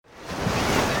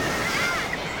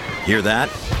Hear that?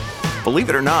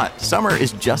 Believe it or not, summer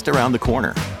is just around the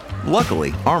corner.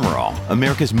 Luckily, Armor All,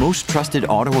 America's most trusted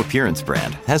auto appearance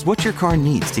brand, has what your car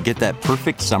needs to get that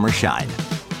perfect summer shine.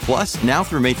 Plus, now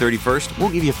through May 31st, we'll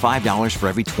give you $5 for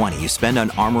every $20 you spend on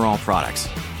Armor All products.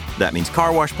 That means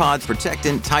car wash pods,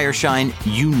 protectant, tire shine,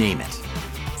 you name it.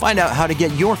 Find out how to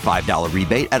get your $5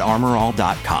 rebate at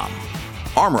armorall.com.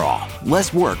 Armor All,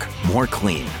 less work, more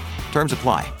clean. Terms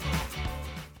apply.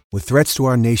 With threats to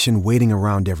our nation waiting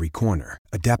around every corner,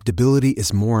 adaptability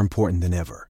is more important than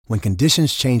ever. When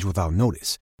conditions change without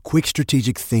notice, quick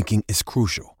strategic thinking is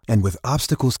crucial. And with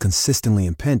obstacles consistently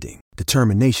impending,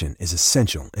 determination is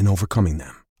essential in overcoming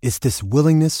them. It's this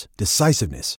willingness,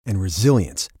 decisiveness, and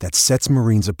resilience that sets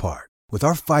Marines apart. With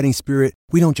our fighting spirit,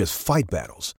 we don't just fight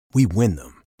battles, we win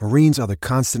them. Marines are the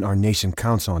constant our nation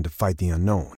counts on to fight the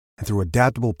unknown. And through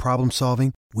adaptable problem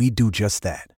solving, we do just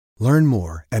that. Learn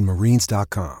more at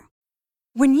marines.com.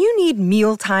 When you need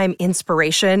mealtime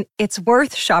inspiration, it's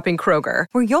worth shopping Kroger,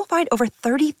 where you'll find over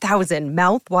 30,000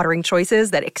 mouth-watering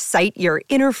choices that excite your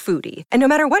inner foodie. And no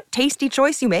matter what tasty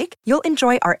choice you make, you'll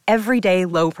enjoy our everyday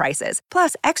low prices,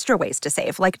 plus extra ways to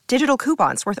save, like digital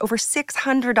coupons worth over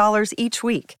 $600 each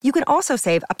week. You can also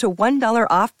save up to $1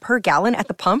 off per gallon at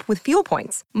the pump with fuel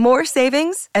points. More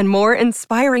savings and more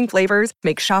inspiring flavors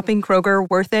make shopping Kroger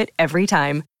worth it every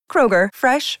time. Kroger,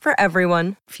 fresh for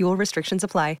everyone. Fuel restrictions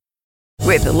apply.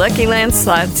 With the Lucky Land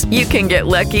Slots, you can get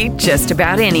lucky just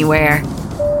about anywhere.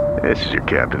 This is your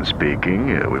captain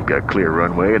speaking. We've got clear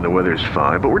runway and the weather's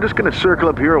fine, but we're just going to circle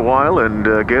up here a while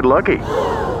and get lucky.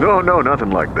 No, nothing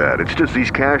like that. It's just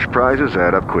these cash prizes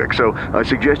add up quick. So I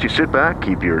suggest you sit back,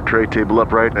 keep your tray table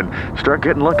upright, and start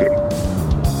getting lucky.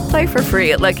 Play for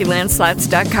free at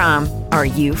LuckyLandSlots.com. Are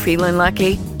you feeling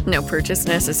lucky? No purchase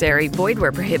necessary. Void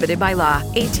where prohibited by law.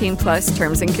 18 plus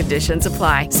terms and conditions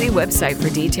apply. See website for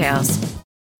details.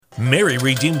 Mary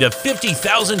redeemed a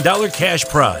 $50,000 cash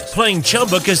prize playing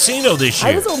Chumba Casino this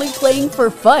year. I was only playing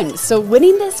for fun, so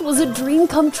winning this was a dream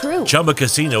come true. Chumba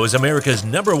Casino is America's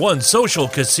 #1 social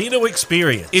casino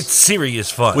experience. It's serious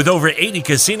fun. With over 80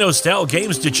 casino-style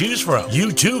games to choose from,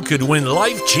 you too could win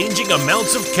life-changing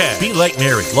amounts of cash. Be like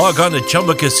Mary. Log on to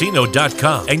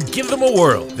ChumbaCasino.com and give them a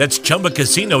whirl. That's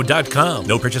ChumbaCasino.com.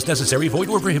 No purchase necessary. Void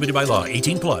where prohibited by law.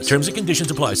 18 plus. Terms and conditions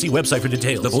apply. See website for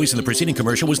details. The voice in the preceding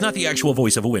commercial was not the actual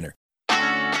voice of a winner.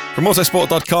 From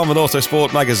Autosport.com and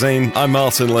Autosport magazine, I'm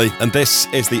Martin Lee, and this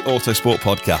is the Autosport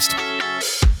podcast.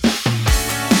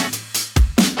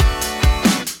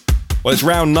 Well, it's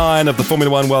round 9 of the Formula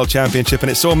One World Championship,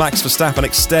 and it saw Max Verstappen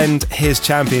extend his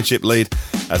championship lead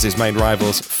as his main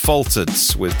rivals faltered,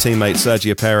 with teammate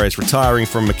Sergio Perez retiring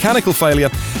from mechanical failure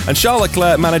and Charles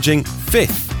Leclerc managing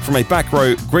 5th from a back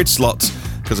row grid slot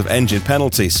because of engine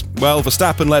penalties. Well,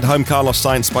 Verstappen led home Carlos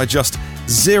Sainz by just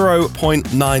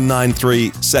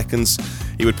 0.993 seconds.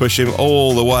 He would push him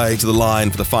all the way to the line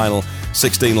for the final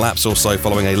 16 laps or so,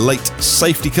 following a late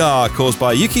safety car caused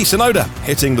by Yuki Tsunoda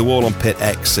hitting the wall on pit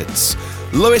exits.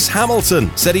 Lewis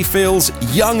Hamilton said he feels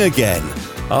young again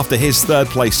after his third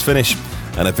place finish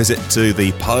and a visit to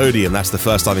the podium. That's the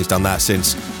first time he's done that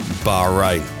since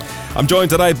Bahrain. I'm joined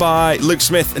today by Luke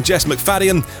Smith and Jess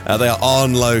McFadden. They are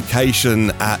on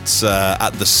location at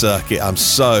the circuit. I'm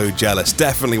so jealous.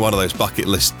 Definitely one of those bucket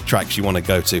list tracks you want to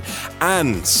go to.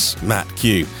 And Matt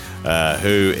Q,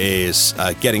 who is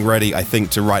getting ready, I think,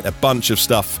 to write a bunch of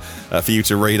stuff for you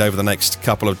to read over the next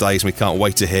couple of days. We can't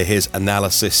wait to hear his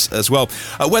analysis as well.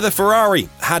 Whether Ferrari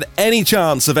had any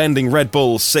chance of ending Red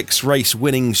Bull's 6-race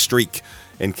winning streak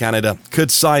in Canada. Could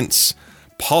Sainz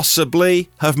possibly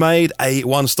have made a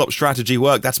one-stop strategy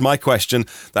work? That's my question.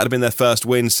 That had been their first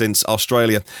win since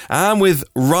Australia. And with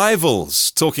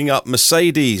rivals talking up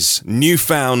Mercedes'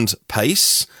 newfound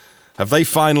pace, have they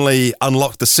finally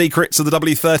unlocked the secrets of the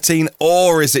W13,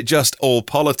 or is it just all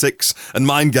politics and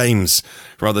mind games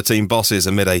from other team bosses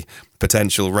amid a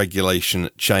potential regulation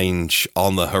change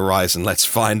on the horizon? Let's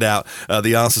find out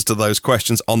the answers to those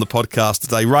questions on the podcast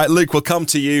today. Right, Luke, we'll come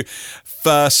to you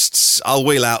first. I'll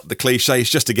wheel out the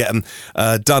cliches just to get them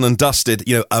done and dusted.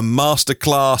 You know, a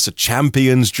masterclass, a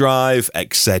champion's drive,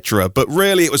 etc. But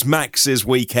really, it was Max's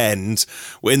weekend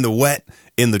in the wet,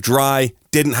 in the dry.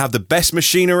 Didn't have the best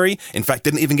machinery. In fact,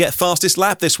 didn't even get fastest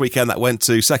lap this weekend. That went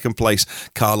to second place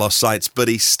Carlos Sainz, but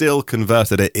he still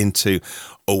converted it into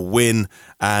a win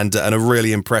and a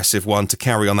really impressive one to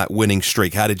carry on that winning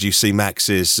streak. How did you see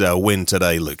Max's win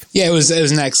today, Luke? Yeah, it was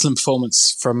an excellent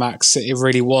performance from Max. It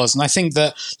really was. And I think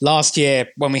that last year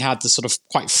when we had the sort of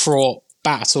quite fraught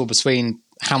battle between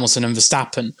Hamilton and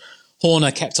Verstappen,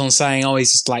 Horner kept on saying,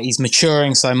 he's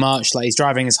maturing so much, like he's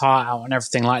driving his heart out and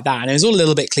everything like that. And it was all a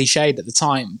little bit cliched at the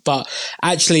time, but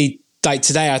actually like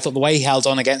today, I thought the way he held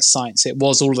on against Sainz, it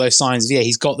was all of those signs of,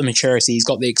 he's got the maturity, he's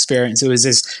got the experience. It was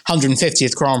his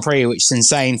 150th Grand Prix, which is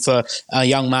insane for a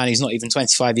young man who's not even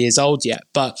 25 years old yet.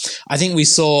 But I think we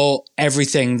saw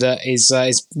everything that is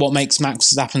what makes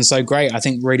Max Verstappen so great, I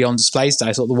think, really on display today.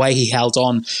 I thought the way he held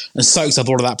on and soaked up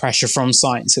all of that pressure from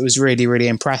Sainz, it was really, really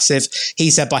impressive. He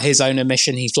said by his own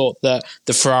admission, he thought that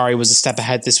the Ferrari was a step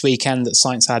ahead this weekend, that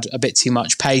Sainz had a bit too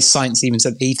much pace. Sainz even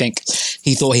said that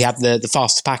he thought he had the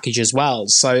faster package as well.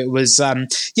 So it was,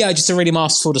 just a really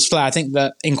masterful display. I think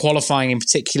that in qualifying in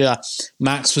particular,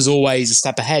 Max was always a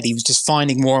step ahead. He was just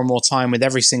finding more and more time with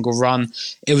every single run.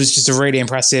 It was just a really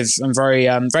impressive and very,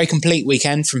 very complete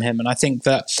weekend from him. And I think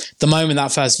that the moment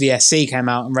that first VSC came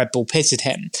out and Red Bull pitted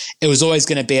him, it was always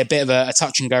going to be a bit of a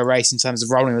touch and go race in terms of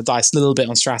rolling the dice a little bit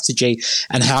on strategy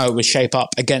and how it would shape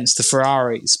up against the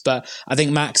Ferraris. But I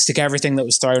think Max took everything that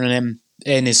was thrown at him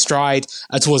in his stride.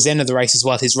 Towards the end of the race as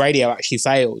well, his radio actually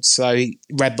failed, so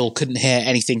Red Bull couldn't hear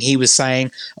anything he was saying,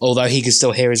 although he could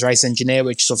still hear his race engineer,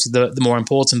 which is obviously the more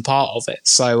important part of it.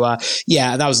 So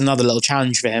that was another little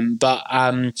challenge for him. But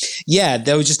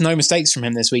there were just no mistakes from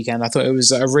him this weekend. I thought it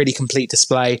was a really complete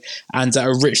display and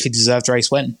a richly deserved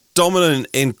race win. Dominant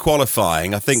in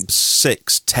qualifying, I think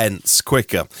 0.6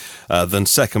 quicker than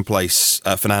second place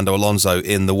Fernando Alonso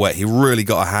in the wet. He really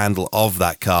got a handle of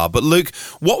that car. But Luke,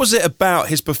 what was it about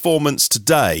his performance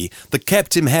today that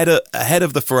kept him ahead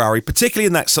of the Ferrari, particularly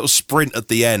in that sort of sprint at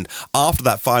the end after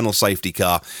that final safety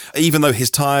car? Even though his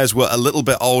tyres were a little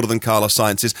bit older than Carlos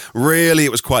Sainz's, really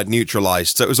it was quite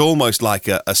neutralised. So it was almost like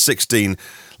a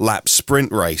 16-lap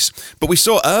sprint race. But we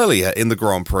saw earlier in the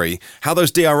Grand Prix how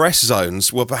those DRS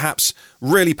zones were perhaps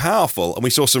really powerful, and we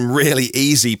saw some really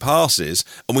easy passes,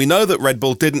 and we know that Red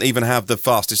Bull didn't even have the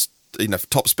fastest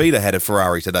top speed ahead of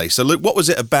Ferrari today. So Luke, what was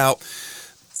it about?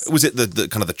 Was it the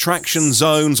kind of the traction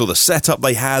zones or the setup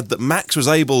they had that Max was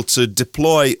able to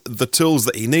deploy the tools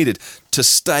that he needed to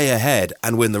stay ahead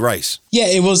and win the race? Yeah,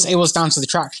 it was down to the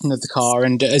traction of the car,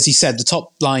 and as you said, the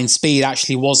top line speed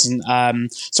actually wasn't.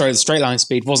 The straight line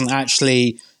speed wasn't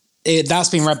actually. That's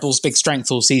been Red Bull's big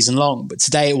strength all season long, but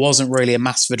today it wasn't really a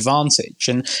massive advantage,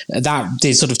 and that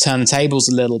did sort of turn the tables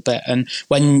a little bit. And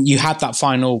when you had that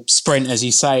final sprint, as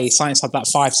you say, Sainz had that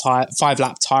five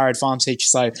lap tyre advantage,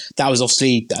 so that was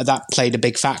obviously that played a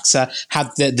big factor.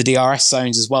 Had the DRS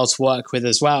zones as well to work with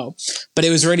as well, but it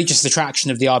was really just the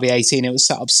traction of the RB18. It was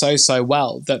set up so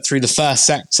well that through the first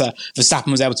sector,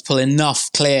 Verstappen was able to pull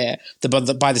enough clear that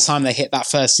by the time they hit that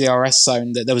first DRS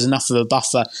zone, that there was enough of a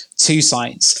buffer to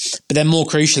Sainz. But then more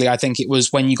crucially, I think it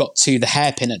was when you got to the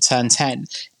hairpin at turn 10,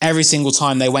 every single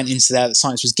time they went into there, that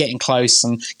Sainz was getting close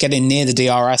and getting near the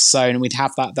DRS zone, and we'd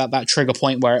have that trigger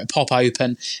point where it would pop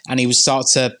open and he would start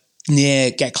to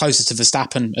get closer to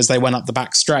Verstappen as they went up the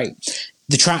back straight.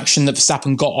 The traction that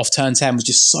Verstappen got off turn 10 was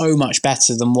just so much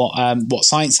better than what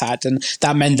Sainz had, and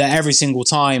that meant that every single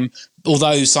time,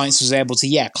 although Sainz was able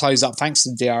to, close up thanks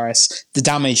to the DRS, the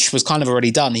damage was kind of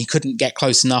already done. He couldn't get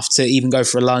close enough to even go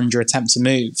for a lunge or attempt to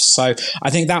move. So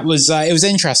I think that was it was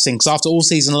interesting, because after all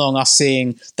season long, us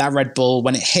seeing that Red Bull,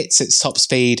 when it hits its top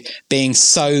speed, being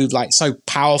so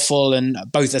powerful and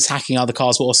both attacking other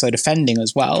cars but also defending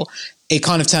as well, it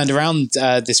kind of turned around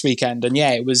this weekend. And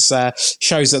it was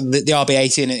shows that the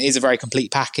RB18 is a very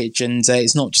complete package, and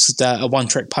it's not just a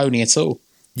one-trick pony at all.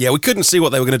 Yeah, we couldn't see what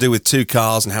they were going to do with two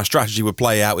cars and how strategy would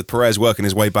play out, with Perez working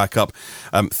his way back up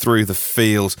through the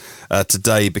field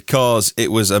today, because it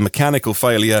was a mechanical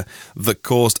failure that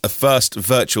caused a first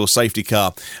virtual safety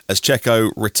car as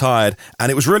Checo retired. And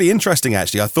it was really interesting,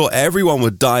 actually. I thought everyone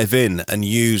would dive in and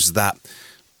use that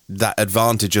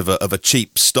advantage of a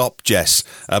cheap stop, Jess.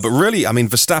 But really, I mean,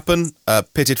 Verstappen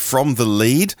pitted from the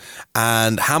lead,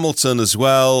 and Hamilton as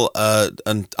well,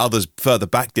 and others further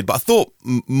back did. But I thought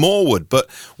more would. But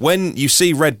when you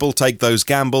see Red Bull take those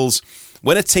gambles,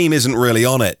 when a team isn't really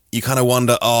on it, you kind of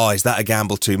wonder, is that a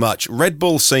gamble too much? Red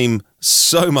Bull seem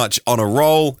so much on a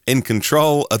roll, in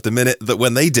control at the minute, that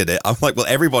when they did it, I'm like, well,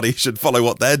 everybody should follow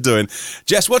what they're doing.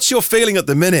 Jess, what's your feeling at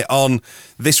the minute on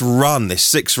this run,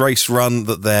 this 6-race run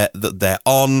that they're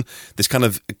on, this kind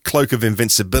of cloak of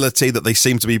invincibility that they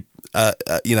seem to be,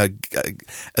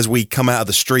 as we come out of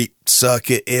the street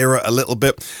circuit era a little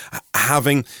bit,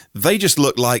 they just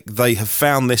look like they have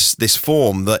found this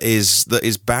form that is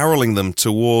barreling them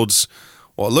towards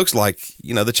what looks like,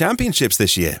 the championships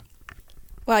this year.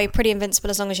 Well, you're pretty invincible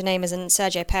as long as your name isn't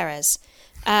Sergio Perez.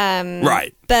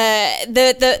 Right. But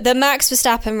the Max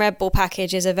Verstappen Red Bull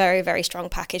package is a very, very strong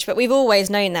package. But we've always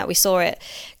known that. We saw it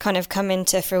kind of come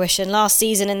into fruition last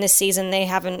season and this season. They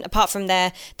haven't, apart from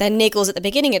their niggles at the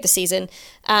beginning of the season,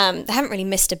 they haven't really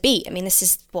missed a beat. I mean, this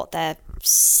is their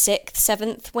 6th,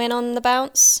 7th win on the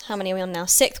bounce. How many are we on now?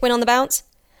 6th win on the bounce.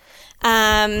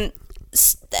 The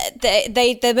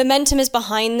momentum is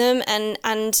behind them,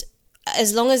 and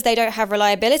as long as they don't have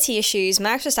reliability issues,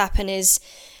 Max Verstappen is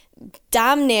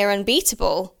damn near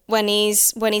unbeatable when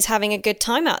he's having a good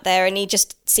time out there, and he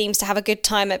just seems to have a good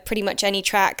time at pretty much any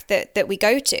track that we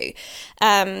go to.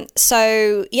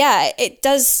 So yeah, it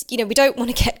does, we don't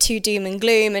want to get too doom and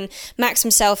gloom, and Max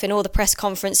himself in all the press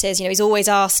conferences, he's always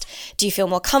asked, do you feel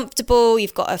more comfortable?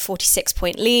 You've got a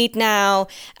 46-point lead now.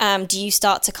 Do you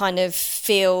start to kind of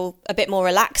feel a bit more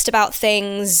relaxed about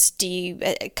things? Do you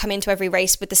come into every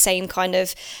race with the same kind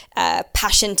of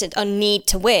passion and need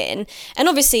to win? And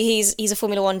obviously he's a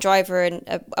Formula One driver and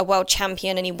a world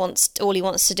champion, and all he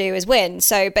wants to do is win.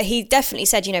 So, but he definitely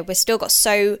said, we've still got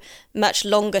so much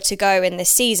longer to go in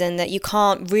this season that you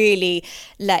can't really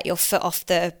let your foot off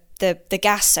the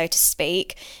gas, so to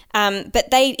speak.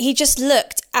 But he just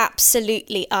looked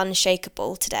absolutely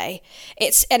unshakable today.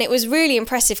 It was really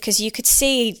impressive because you could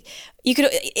see.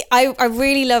 I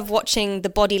really love watching the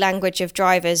body language of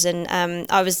drivers, and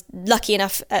I was lucky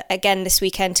enough again this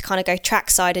weekend to kind of go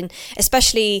trackside, and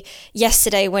especially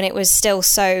yesterday when it was still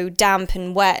so damp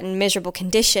and wet and miserable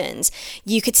conditions,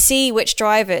 you could see which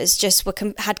drivers just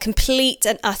had complete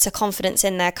and utter confidence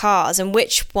in their cars and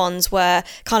which ones were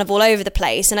kind of all over the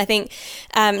place. And I think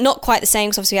not quite the same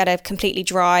because obviously we had a completely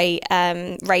dry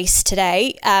race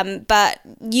today, but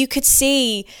you could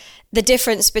see the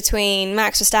difference between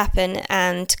Max Verstappen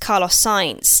and Carlos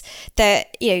Sainz,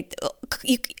 that you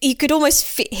could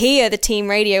almost hear the team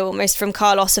radio almost from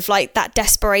Carlos of like that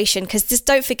desperation, because just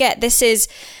don't forget, this is,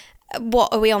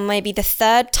 what are we on, maybe the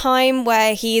 3rd time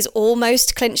where he's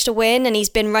almost clinched a win, and he's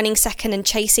been running second and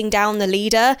chasing down the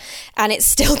leader, and it's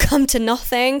still come to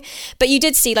nothing. But you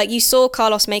did see, you saw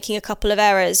Carlos making a couple of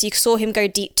errors. You saw him go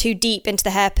too deep into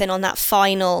the hairpin on that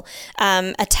final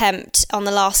attempt on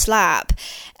the last lap.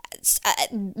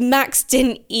 Max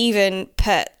didn't even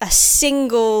put a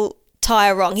single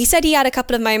tyre wrong. He said he had a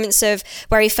couple of moments of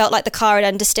where he felt like the car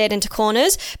had understeered into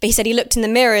corners, but he said he looked in the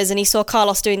mirrors and he saw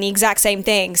Carlos doing the exact same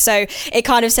thing. So it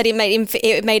kind of said it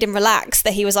made him relax,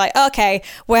 that he was like, okay,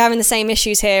 we're having the same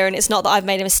issues here, and it's not that I've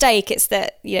made a mistake, it's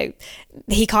that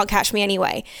he can't catch me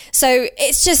anyway. So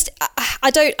it's just, I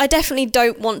definitely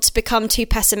don't want to become too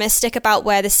pessimistic about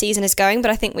where the season is going, but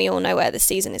I think we all know where the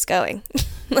season is going.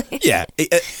 Yeah,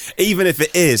 even if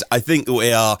it is, I think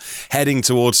we are heading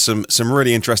towards some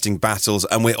really interesting battles,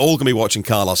 and we're all going to be watching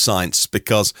Carlos Sainz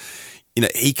because,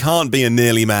 he can't be a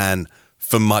nearly man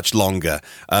for much longer.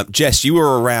 Jess, you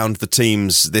were around the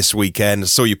teams this weekend. I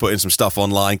saw you put in some stuff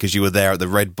online because you were there at the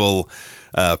Red Bull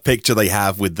picture they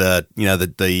have with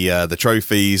the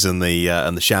trophies and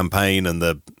the champagne and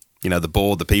the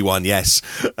board, the P1, yes,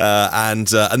 and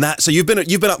that. So you've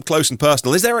been up close and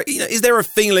personal. Is there a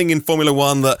feeling in Formula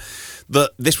One that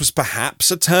this was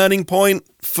perhaps a turning point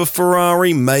for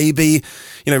Ferrari? Maybe,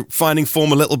 finding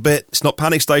form a little bit. It's not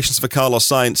panic stations for Carlos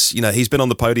Sainz. He's been on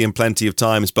the podium plenty of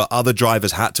times, but other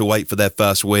drivers had to wait for their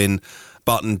first win.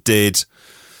 Button did,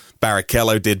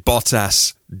 Barrichello did,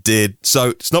 Bottas did. So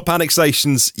it's not panic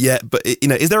stations yet, but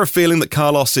is there a feeling that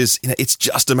Carlos is, it's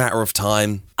just a matter of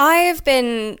time? I have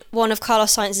been one of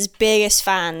Carlos Sainz's biggest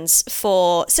fans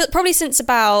probably since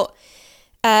about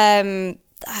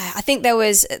I think there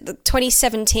was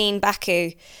 2017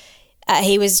 Baku.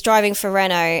 He was driving for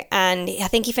Renault, and I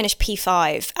think he finished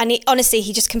P5. And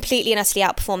he just completely and utterly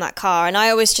outperformed that car. And I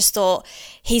always just thought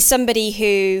he's somebody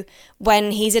who,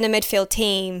 when he's in a midfield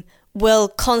team, will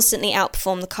constantly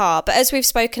outperform the car. But as we've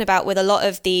spoken about with a lot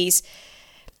of these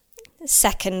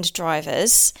second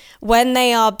drivers, when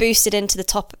they are boosted into the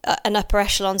top and upper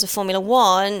echelons of Formula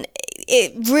One,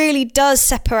 it really does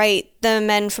separate the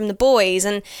men from the boys.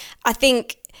 And I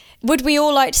think, would we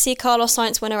all like to see Carlos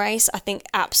Sainz win a race? I think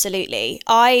absolutely.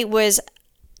 I was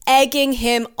egging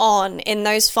him on in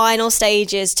those final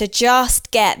stages to just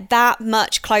get that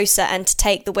much closer and to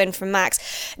take the win from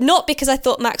Max. Not because I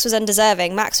thought Max was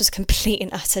undeserving. Max was complete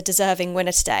and utter deserving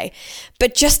winner today.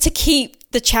 But just to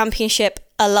keep the championship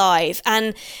alive.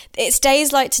 And it's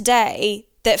days like today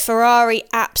that Ferrari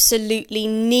absolutely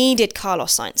needed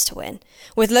Carlos Sainz to win.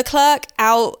 With Leclerc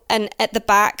out and at the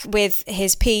back with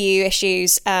his PU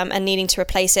issues and needing to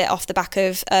replace it off the back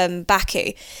of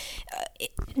Baku,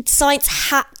 Sainz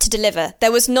had to deliver.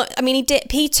 There was not, he did.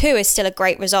 P2 is still a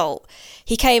great result.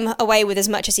 He came away with as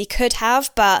much as he could have,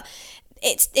 but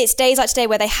it's days like today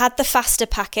where they had the faster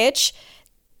package,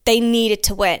 they needed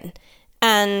to win,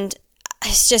 and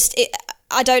it's just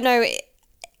I don't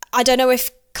know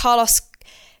if Carlos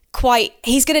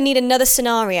he's going to need another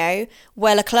scenario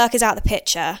where Leclerc is out the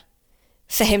picture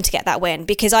for him to get that win,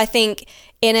 because I think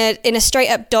in a straight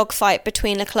up dogfight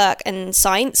between Leclerc and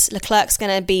Sainz, Leclerc's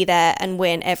going to be there and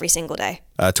win every single day.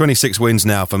 26 wins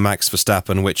now for Max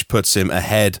Verstappen, which puts him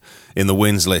ahead in the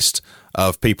wins list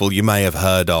of people you may have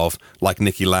heard of, like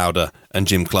Niki Lauda and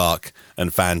Jim Clark and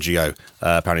Fangio.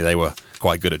 Apparently they were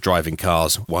quite good at driving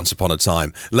cars once upon a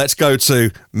time. Let's go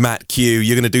to Matt Q.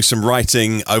 You're going to do some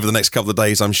writing over the next couple of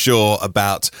days, I'm sure,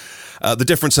 about the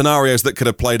different scenarios that could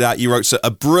have played out. You wrote a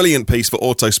brilliant piece for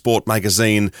Autosport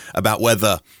magazine about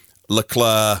whether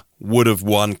Leclerc could have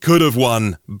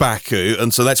won Baku.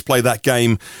 And so let's play that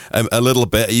game a little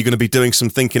bit. Are you going to be doing some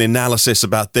thinking analysis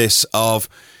about this of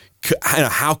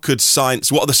how could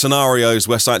Sainz, what are the scenarios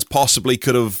where Sainz possibly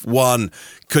could have won?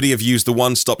 Could he have used the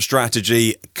one-stop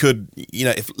strategy?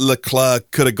 If Leclerc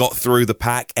could have got through the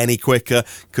pack any quicker?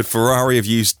 Could Ferrari have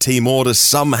used team orders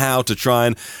somehow to try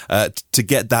and to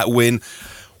get that win?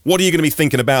 What are you going to be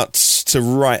thinking about to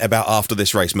write about after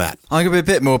this race, Matt? I'm going to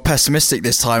be a bit more pessimistic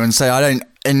this time and say I don't,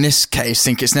 in this case,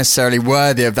 think it's necessarily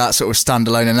worthy of that sort of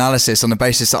standalone analysis, on the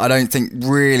basis that I don't think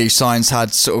really Sainz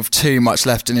had sort of too much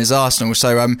left in his arsenal.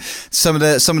 So some of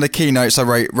the keynotes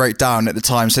I wrote down at the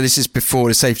time. So this is before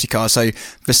the safety car. So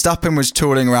Verstappen was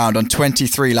tooling around on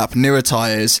 23-lap newer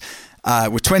tyres,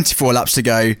 with 24 laps to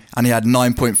go, and he had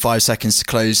 9.5 seconds to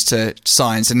close to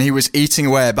Sainz, and he was eating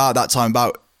away about that time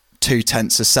about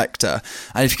 0.2 a sector.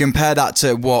 And if you compare that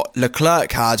to what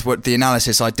Leclerc had, what the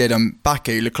analysis I did on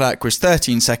Baku, Leclerc was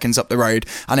 13 seconds up the road,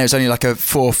 and it was only like a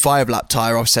 4 or 5 lap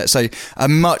tyre offset. So a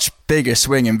much bigger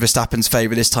swing in Verstappen's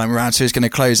favour this time around. So he's going to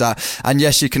close that. And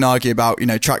yes, you can argue about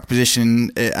track position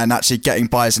and actually getting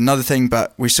by is another thing,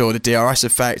 but we saw the DRS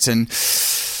effect, and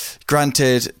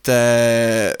granted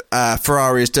the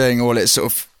Ferrari is doing all its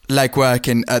sort of legwork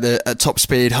at top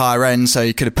speed, higher end, so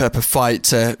you could have put up a fight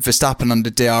to Verstappen under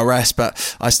DRS,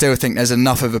 but I still think there's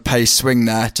enough of a pace swing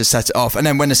there to set it off. And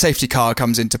then when the safety car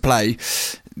comes into play,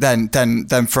 then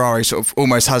Ferrari sort of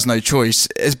almost has no choice.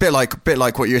 It's a bit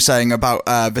like what you were saying about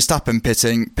Verstappen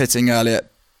pitting earlier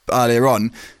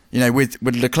on. With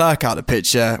Leclerc out of the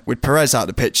picture, with Perez out of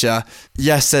the picture,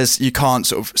 yes, you can't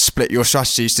sort of split your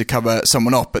strategies to cover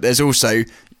someone off, but there's also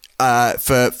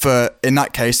for in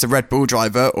that case the Red Bull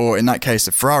driver, or in that case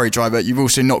the Ferrari driver, you've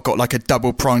also not got like a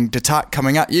double-pronged attack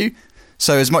coming at you.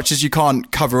 So as much as you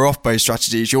can't cover off both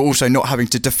strategies, you're also not having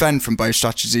to defend from both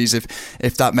strategies,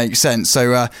 if that makes sense.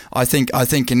 So I think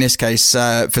in this case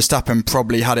Verstappen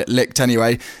probably had it licked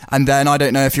anyway. And then I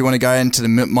don't know if you want to go into the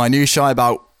minutiae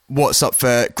about what's up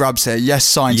for grabs here. Yes,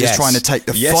 Sainz is trying to take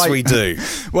the fight. Yes, we do.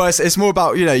 Well, it's more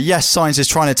about, yes, Sainz is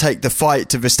trying to take the fight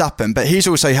to Verstappen, but he's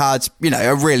also had,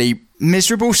 a really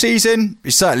miserable season.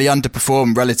 He's certainly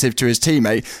underperformed relative to his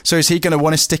teammate. So is he going to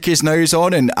want to stick his nose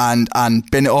on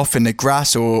and bin it off in the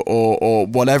grass or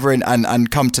whatever and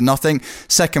come to nothing?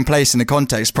 Second place in the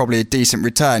context, probably a decent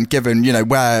return, given,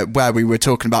 where we were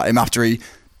talking about him after he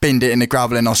binned it in the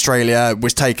gravel in Australia,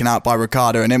 was taken out by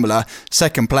Ricciardo and Imola.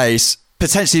 Second place,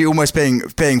 potentially almost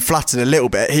being flattered a little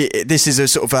bit. This is a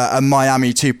sort of a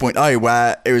Miami 2.0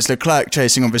 where it was Leclerc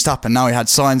chasing on Verstappen. Now he had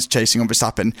Sainz chasing on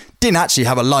Verstappen. Didn't actually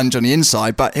have a lunge on the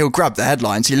inside, but he'll grab the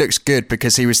headlines. He looks good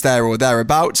because he was there or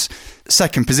thereabouts.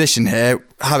 Second position here,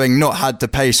 having not had the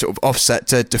pace sort of offset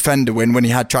to defend a win when he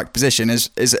had track position,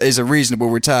 is a reasonable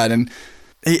return. And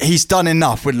he's done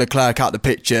enough with Leclerc out the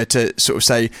picture to sort of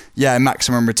say,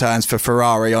 maximum returns for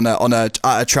Ferrari at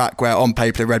a track where on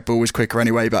paper Red Bull was quicker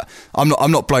anyway. But I'm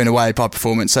not blown away by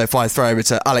performance. So if I throw over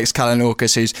to Alex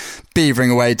Kalinauckas, who's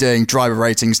beavering away doing driver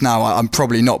ratings now, I'm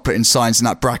probably not putting Sainz in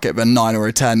that bracket of a 9 or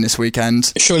a 10 this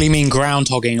weekend. Surely you mean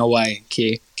groundhogging away,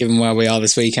 Q, given where we are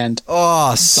this weekend.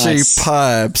 Oh,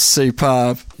 superb.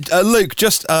 Luke,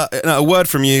 just a word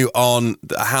from you on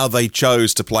how they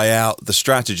chose to play out the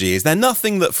strategy. Is there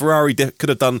nothing that Ferrari could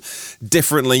have done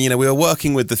differently? We were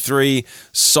working with the 3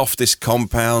 softest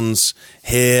compounds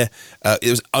here. It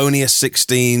was only a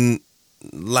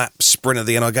 16-lap sprint at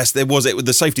the end. I guess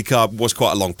the safety car was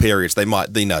quite a long period. So they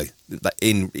might,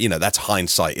 that's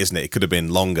hindsight, isn't it? It could have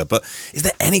been longer. But is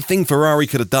there anything Ferrari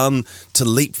could have done to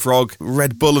leapfrog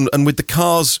Red Bull? And with the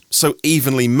cars so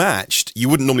evenly matched, you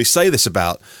wouldn't normally say this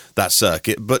about that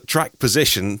circuit, but track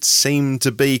position seemed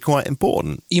to be quite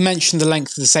important. You mentioned the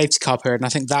length of the safety car period, and I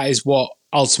think that is what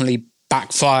ultimately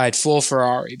backfired for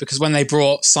Ferrari, because when they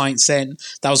brought Sainz in,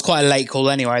 that was quite a late call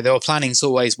anyway. They were planning to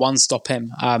always one-stop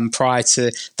him prior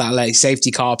to that late safety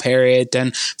car period,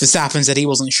 and Verstappen said he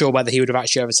wasn't sure whether he would have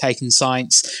actually overtaken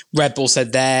Sainz. Red Bull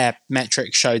said their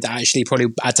metrics showed that actually probably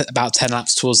at about 10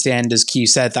 laps towards the end, as Q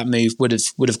said, that move would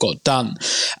have got done.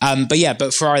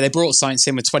 But Ferrari, they brought Sainz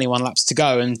in with 21 laps to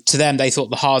go, and to them they thought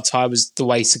the hard tyre was the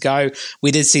way to go.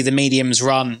 We did see the mediums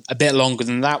run a bit longer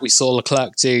than that. We saw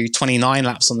Leclerc do 29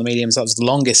 laps on the mediums. That was the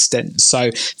longest stint. So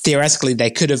theoretically,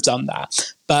 they could have done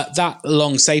that. But that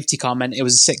long safety car meant it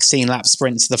was a 16-lap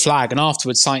sprint to the flag. And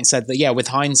afterwards, Sainz said that, with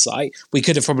hindsight, we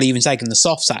could have probably even taken the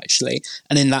softs, actually.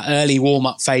 And in that early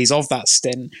warm-up phase of that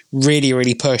stint, really,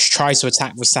 really push, try to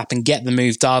attack Verstappen, get the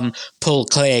move done, pull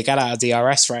clear, get out of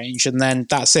DRS range, and then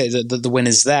that's it, the win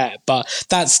is there. But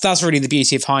that's really the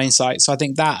beauty of hindsight. So I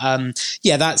think that,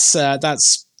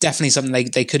 that's definitely something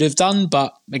they could have done,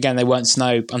 but again, they weren't to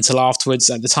know until afterwards.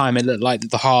 At the time, it looked like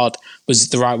that the hard was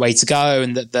the right way to go,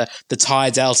 and that the tyre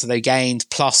delta they gained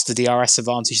plus the DRS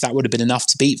advantage, that would have been enough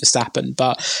to beat Verstappen.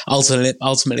 But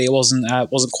ultimately, it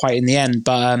wasn't quite in the end.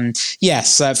 But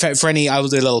yes, for any, I will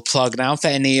do a little plug now for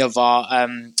any of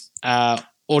our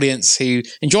audience who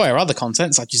enjoy our other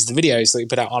content, such as the videos that we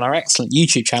put out on our excellent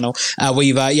YouTube channel.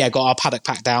 We've got our paddock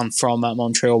pack down from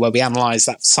Montreal, where we analyse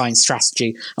that science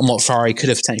strategy and what Ferrari could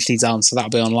have potentially done. So that'll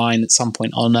be online at some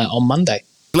point on Monday.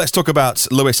 Let's talk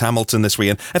about Lewis Hamilton this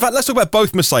weekend. In fact, let's talk about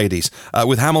both Mercedes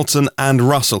with Hamilton and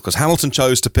Russell, because Hamilton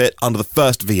chose to pit under the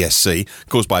first VSC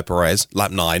caused by Perez,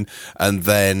 lap 9, and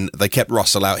then they kept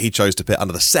Russell out. He chose to pit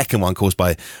under the second one caused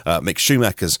by Mick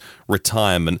Schumacher's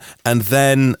retirement, and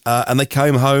then and they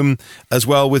came home as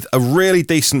well with a really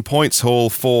decent points haul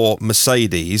for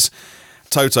Mercedes.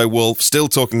 Toto Wolff still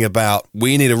talking about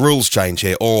we need a rules change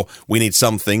here, or we need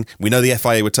something. We know the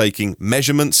FIA were taking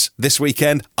measurements this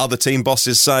weekend. Other team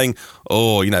bosses saying,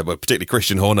 but particularly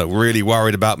Christian Horner, really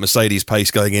worried about Mercedes'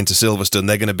 pace going into Silverstone.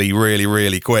 They're going to be really,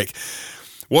 really quick.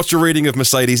 What's your reading of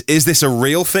Mercedes? Is this a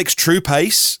real fixed true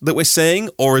pace that we're seeing,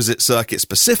 or is it circuit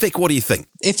specific? What do you think?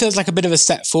 It feels like a bit of a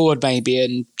step forward, maybe.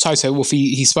 And Toto Wolff,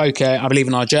 he spoke, I believe,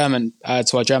 in to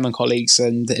our German colleagues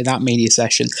and in that media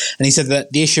session, and he said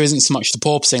that the issue isn't so much the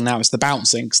porpoising now; it's the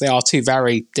bouncing, because they are two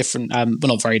very different,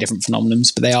 not very different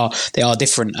phenomenons, but they are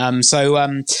different.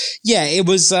 It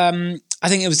was. I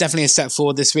think it was definitely a step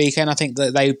forward this weekend. I think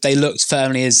that they looked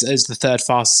firmly as the third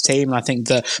fastest team. And I think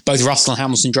that both Russell and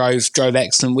Hamilton drove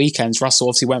excellent weekends. Russell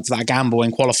obviously went for that gamble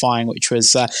in qualifying, which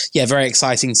was very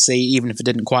exciting to see, even if it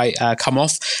didn't quite come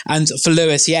off. And for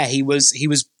Lewis, he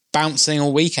was bouncing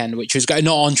all weekend, which was not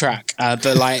on track, but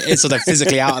it's sort of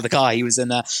physically out of the car. He was in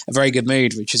a very good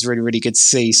mood, which is really, really good to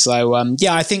see. So,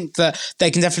 I think that they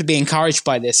can definitely be encouraged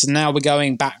by this. And now we're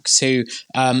going back to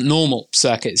normal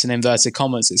circuits in inverted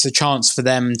commas. It's a chance for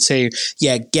them to,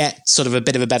 get sort of a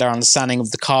bit of a better understanding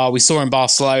of the car. We saw in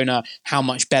Barcelona how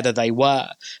much better they were.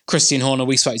 Christian Horner,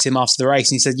 we spoke to him after the race,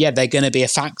 and he said, they're going to be a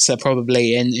factor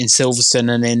probably in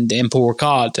Silverstone and in Paul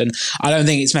Ricard. And I don't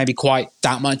think it's maybe quite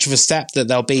that much of a step that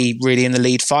they'll be really in the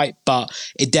lead fight, but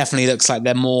it definitely looks like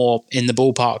they're more in the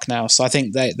ballpark now. So I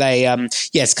think they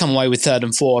to come away with third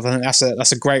and fourth, I think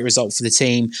that's a great result for the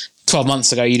team. 12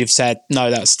 months ago, you'd have said,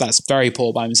 no, that's very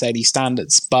poor by Mercedes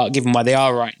standards. But given where they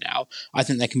are right now, I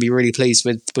think they can be really pleased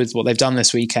with what they've done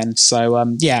this weekend. So,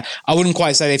 I wouldn't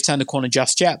quite say they've turned a corner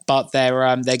just yet, but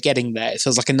they're getting there. It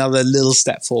feels like another little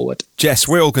step forward. Jess,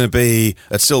 we're all going to be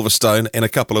at Silverstone in a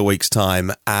couple of weeks'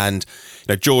 time, and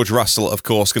George Russell, of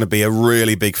course, going to be a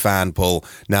really big fan pull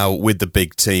now with the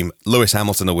big team. Lewis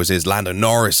Hamilton always is. Lando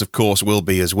Norris, of course, will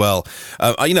be as well.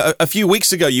 A few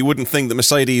weeks ago, you wouldn't think that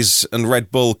Mercedes and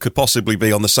Red Bull could possibly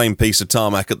be on the same piece of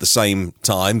tarmac at the same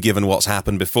time, given what's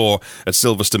happened before at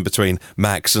Silverstone between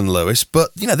Max and Lewis. But,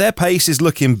 their pace is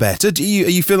looking better. Are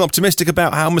you feeling optimistic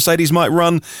about how Mercedes might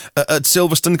run at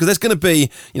Silverstone? Because there's going to be,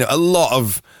 a lot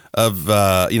of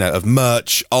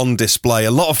merch on display,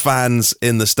 a lot of fans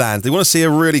in the stands. They want to see a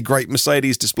really great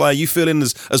Mercedes display. Are you feeling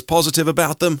as positive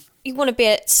about them? You want to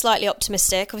be slightly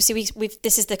optimistic. Obviously,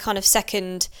 this is the kind of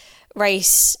second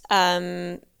race,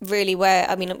 really, where,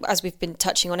 as we've been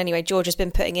touching on anyway, George has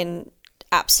been putting in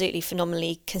absolutely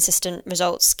phenomenally consistent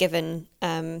results given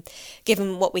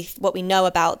what we know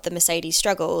about the Mercedes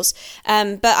struggles.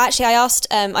 But actually, I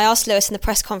asked Lewis in the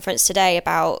press conference today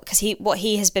about, because what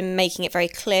he has been making it very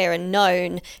clear and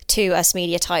known to us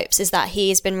media types is that he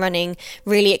has been running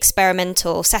really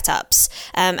experimental setups,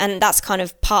 and that's kind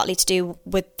of partly to do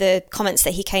with the comments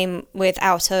that he came with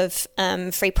out of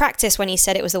free practice when he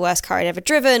said it was the worst car he'd ever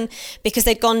driven, because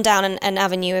they'd gone down an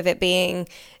avenue of it being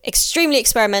extremely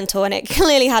experimental, and it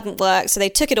clearly hadn't worked, so they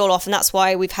took it all off, and that's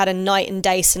why we've had a night and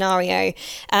day scenario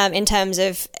in terms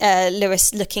of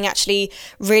Lewis looking actually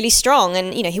really strong.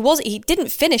 And he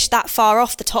didn't finish that far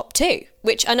off the top two,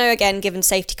 which I know, again, given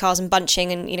safety cars and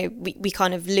bunching, and we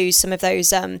kind of lose some of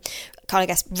those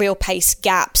real pace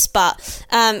gaps, but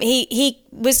he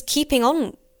was keeping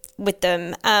on with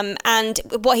them, and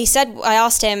what he said, I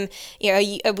asked him,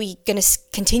 are we going to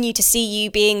continue to see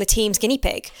you being the team's guinea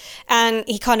pig? And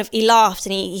he laughed,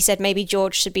 and he said maybe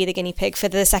George should be the guinea pig for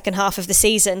the second half of the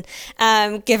season,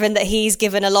 given that he's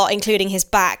given a lot, including his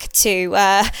back, to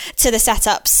the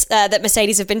setups that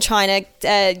Mercedes have been trying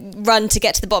to run to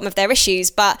get to the bottom of their issues.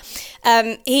 But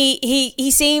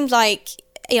he seemed like,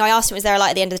 I asked him, was there a light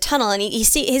at the end of the tunnel? And he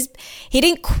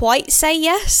didn't quite say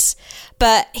yes,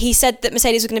 but he said that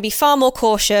Mercedes was going to be far more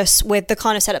cautious with the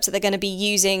kind of setups that they're going to be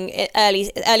using at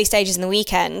early stages in the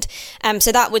weekend.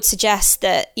 So that would suggest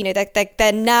that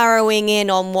they're narrowing in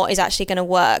on what is actually going to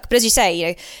work. But as you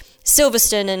say,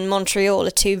 Silverstone and Montreal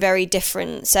are two very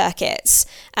different circuits.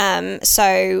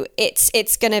 So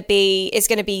it's going to be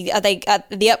are they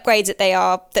the upgrades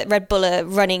that Red Bull are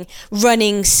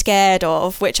running scared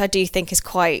of, which I do think is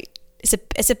quite.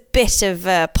 It's a bit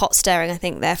of pot stirring, I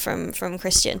think, there from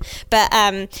Christian. But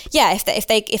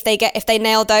if they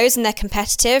nail those and they're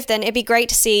competitive, then it'd be great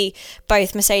to see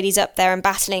both Mercedes up there and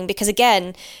battling. Because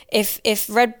again, if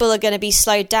Red Bull are going to be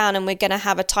slowed down and we're going to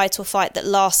have a title fight that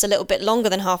lasts a little bit longer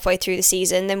than halfway through the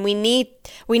season, then we need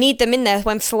them in there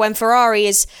when Ferrari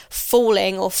is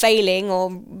falling or failing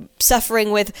or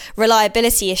suffering with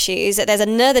reliability issues. That there's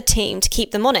another team to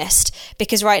keep them honest.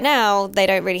 Because right now they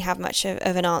don't really have much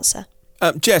of an answer.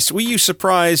 Jess, were you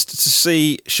surprised to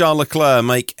see Charles Leclerc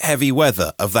make heavy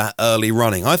weather of that early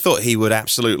running? I thought he would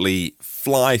absolutely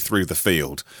fly through the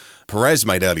field. Perez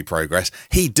made early progress.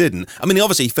 He didn't. I mean,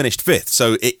 obviously he finished fifth,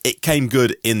 so it came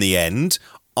good in the end.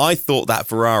 I thought that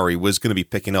Ferrari was going to be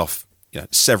picking off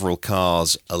several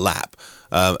cars a lap.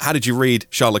 How did you read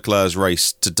Charles Leclerc's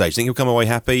race today? Do you think he'll come away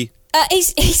happy? He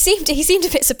seemed a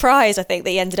bit surprised, I think, that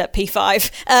he ended up P5.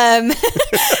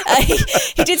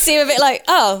 He did seem a bit like,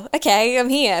 oh, okay, I'm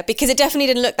here, because it definitely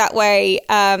didn't look that way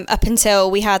up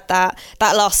until we had that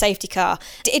last safety car.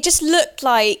 It just looked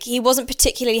like he wasn't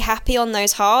particularly happy on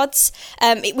those hards.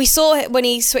 We saw when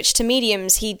he switched to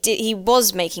mediums, he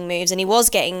was making moves and he was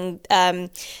getting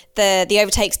the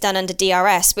overtakes done under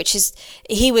DRS, which is,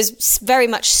 he was very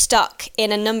much stuck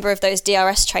in a number of those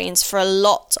DRS trains for a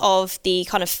lot of the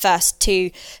kind of first two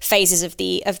phases of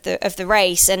the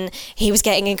race, and he was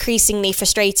getting increasingly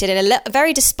frustrated and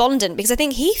very despondent, because I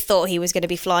think he thought he was going to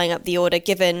be flying up the order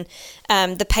given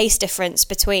the pace difference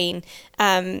between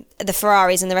the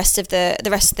Ferraris and the rest of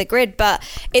the grid. But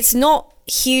it's not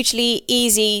hugely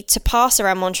easy to pass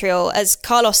around Montreal. As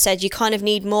Carlos said, you kind of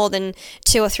need more than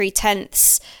 2 or 3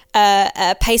 tenths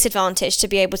pace advantage to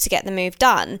be able to get the move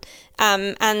done,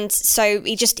 and so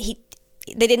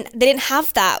they didn't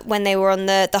have that when they were on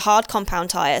the hard compound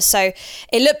tyres. So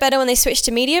it looked better when they switched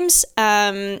to mediums,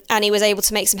 and he was able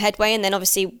to make some headway, and then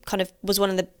obviously kind of was one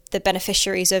of the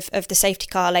beneficiaries of the safety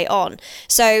car late on.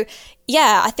 So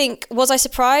yeah, I think, was I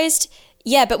surprised?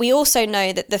 Yeah, but we also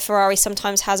know that the Ferrari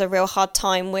sometimes has a real hard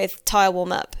time with tyre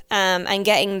warm-up and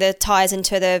getting the tyres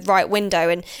into the right window,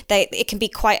 and it can be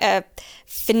quite a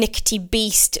finicky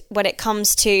beast when it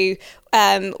comes to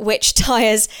which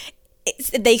tyres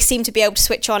they seem to be able to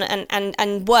switch on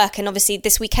and work. And obviously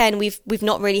this weekend we've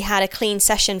not really had a clean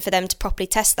session for them to properly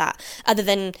test that, other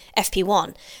than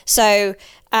FP1. So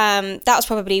that was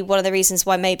probably one of the reasons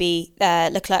why maybe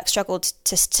Leclerc struggled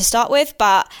to start with.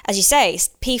 But as you say,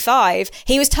 P5,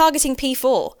 he was targeting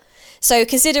P4. So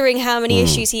considering how many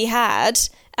issues he had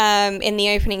in the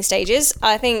opening stages,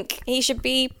 I think he should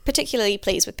be particularly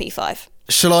pleased with P5.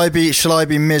 Shall I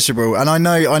be miserable? And I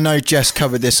know Jess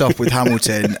covered this off with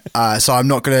Hamilton, so I'm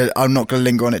not gonna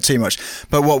linger on it too much.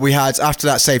 But what we had after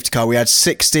that safety car, we had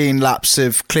 16 laps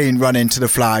of clean run into the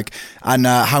flag, and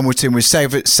Hamilton was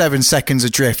 7 seconds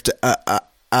adrift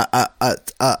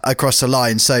across the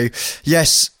line. So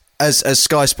yes, as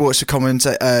Sky Sports are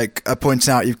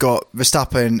pointing out, you've got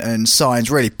Verstappen and Sainz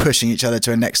really pushing each other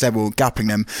to a next level, gapping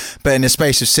them. But in the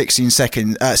space of 16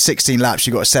 laps,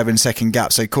 you've got a 7-second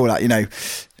gap. So call that,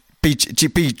 be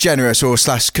generous or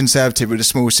 / conservative with a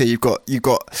small C. You've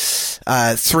got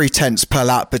 3 tenths per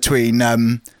lap between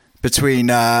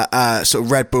sort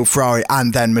of Red Bull, Ferrari,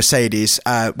 and then Mercedes,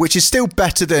 which is still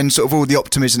better than sort of all the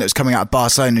optimism that was coming out of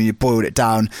Barcelona, and you boiled it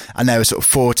down and they were sort of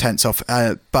 4 tenths off.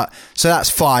 But so that's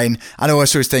fine. And I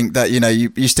always think that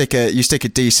you stick a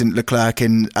decent Leclerc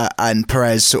and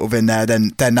Perez sort of in there,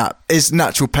 then that is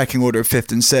natural pecking order of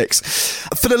 5th and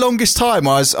 6th. For the longest time,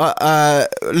 I was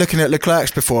looking at Leclerc's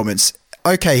performance.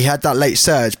 okay, he had that late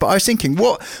surge, but I was thinking,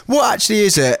 what actually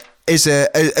is a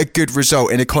good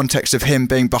result in the context of him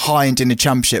being behind in the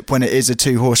championship when it is a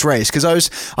 2-horse race? Because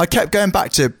I kept going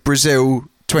back to Brazil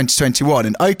 2021,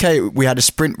 and okay, we had a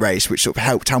sprint race which sort of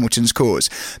helped Hamilton's cause,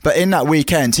 but in that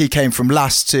weekend he came from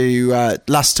last to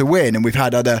win, and we've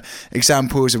had other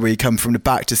examples where he come from the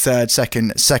back to third,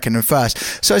 second and first.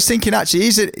 So I was thinking, actually,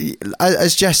 is it,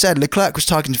 as Jess said, Leclerc was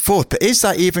targeting fourth, but is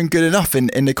that even good enough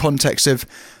in the context of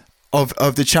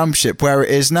the championship where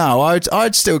it is now?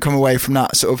 I'd still come away from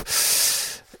that sort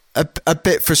of a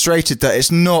bit frustrated that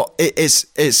it's not.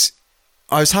 It's.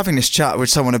 I was having this chat with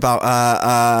someone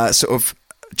about sort of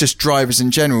just drivers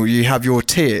in general. You have your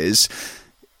tiers.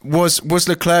 Was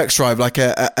Leclerc's drive like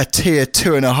a tier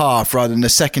 2.5 rather than a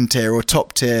second tier or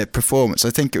top tier performance? I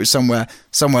think it was somewhere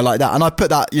like that. And I put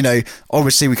that,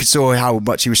 obviously we could see how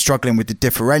much he was struggling with the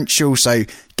differential. So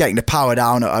getting the power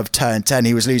down of turn 10,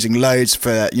 he was losing loads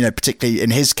for, particularly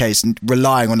in his case, and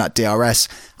relying on that DRS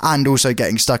and also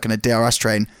getting stuck in a DRS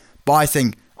train. But I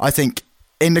think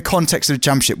in the context of the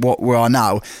championship, what we are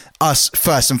now, us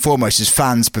first and foremost as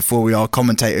fans before we are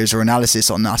commentators or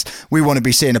analysis on us, we want to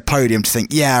be seeing a podium to think,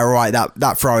 yeah, right,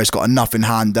 that Ferrari's got enough in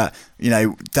hand that,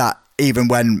 that even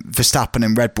when Verstappen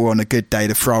and Red Bull on a good day,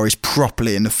 the Ferrari's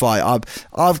properly in the fight.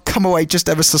 I've come away just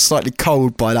ever so slightly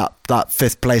cold by that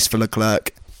fifth place for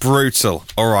Leclerc. Brutal.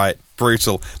 All right.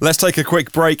 Brutal. Let's take a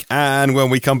quick break, and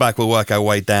when we come back, we'll work our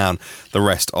way down the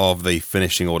rest of the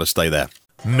finishing order. Stay there.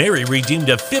 Mary redeemed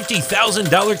a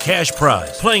 $50,000 cash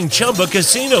prize playing Chumba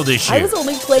Casino this year. I was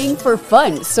only playing for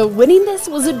fun, so winning this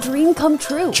was a dream come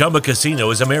true. Chumba Casino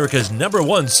is America's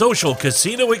 #1 social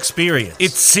casino experience.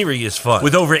 It's serious fun.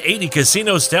 With over 80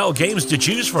 casino-style games to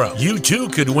choose from, you too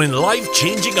could win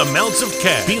life-changing amounts of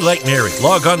cash. Be like Mary.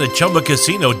 Log on to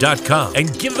ChumbaCasino.com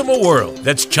and give them a whirl.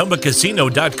 That's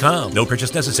ChumbaCasino.com. No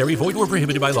purchase necessary. Void where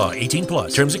prohibited by law.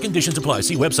 18+. Terms and conditions apply.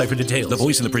 See website for details. The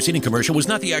voice in the preceding commercial was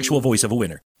not the actual voice of a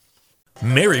winner.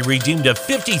 Mary redeemed a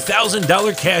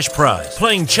 $50,000 cash prize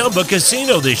playing Chumba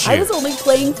Casino this year. I was only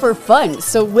playing for fun,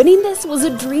 so winning this was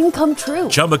a dream come true.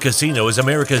 Chumba Casino is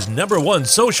America's #1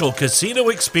 social casino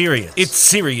experience. It's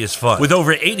serious fun. With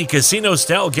over 80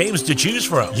 casino-style games to choose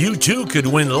from, you too could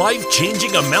win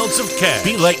life-changing amounts of cash.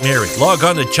 Be like Mary. Log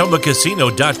on to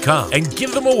ChumbaCasino.com and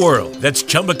give them a whirl. That's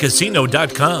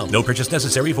ChumbaCasino.com. No purchase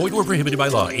necessary. Void where prohibited by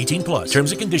law. 18+.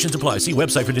 Terms and conditions apply. See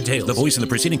website for details. The voice in the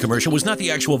preceding commercial was not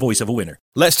the actual voice of a winner.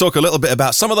 Let's talk a little bit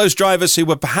about some of those drivers who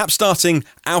were perhaps starting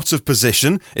out of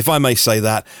position, if I may say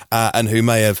that, and who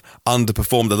may have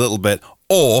underperformed a little bit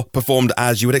or performed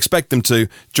as you would expect them to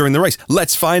during the race.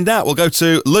 Let's find out. We'll go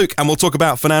to Luke and we'll talk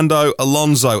about Fernando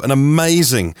Alonso. An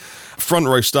amazing front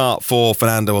row start for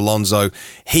Fernando Alonso.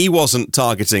 He wasn't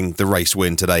targeting the race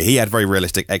win today. He had very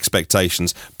realistic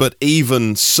expectations, but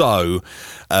even so,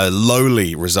 a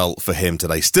lowly result for him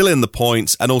today. Still in the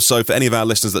points, and also for any of our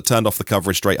listeners that turned off the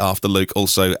coverage straight after Luke,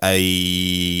 also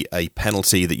a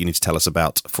penalty that you need to tell us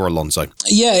about for Alonso.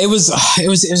 Yeah, it was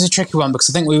a tricky one because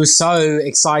I think we were so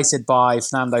excited by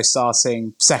Fernando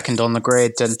starting second on the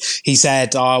grid, and he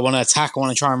said, I want to attack, I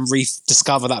want to try and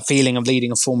rediscover that feeling of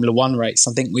leading a Formula One race.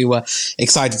 I think we were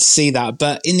excited to see that,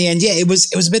 but in the end, yeah, it was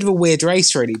a bit of a weird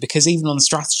race really, because even on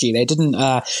strategy, they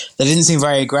didn't seem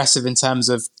very aggressive in terms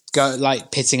of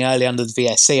pitting early under the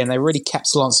VSC, and they really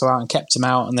kept Alonso out and kept him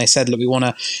out, and they said, look, we want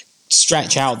to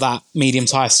stretch out that medium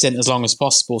tyre stint as long as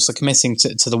possible, so committing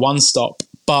to the one stop.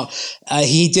 But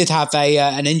he did have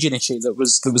an engine issue that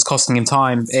was costing him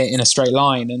time in a straight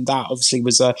line, and that obviously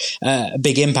was a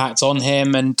big impact on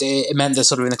him, and it meant that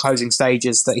sort of in the closing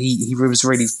stages that he was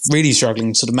really, really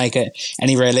struggling to sort of make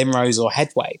any real inroads or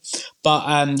headway. But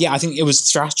I think it was the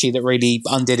strategy that really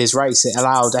undid his race. It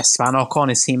allowed Esteban Ocon,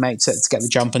 his teammate, to get the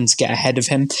jump and to get ahead of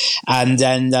him. And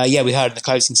then, we heard in the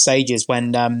closing stages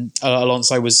when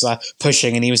Alonso was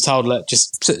pushing, and he was told, look,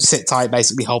 just sit tight,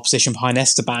 basically hold position behind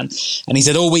Esteban. And he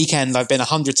said, all weekend I've been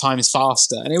 100 times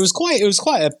faster. And it was quite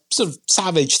a sort of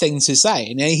savage thing to say.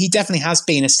 And he definitely has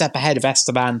been a step ahead of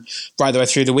Esteban right the way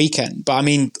through the weekend. But I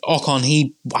mean,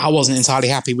 Ocon, I wasn't entirely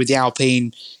happy with the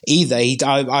Alpine either.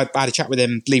 I had a chat with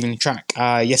him leaving the track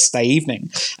yesterday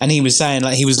evening, and he was saying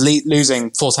he was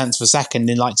losing 0.4 of a second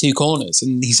in 2 corners,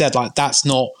 and he said that's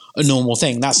not a normal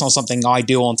thing. That's not something I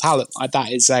do on talent.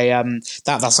 That is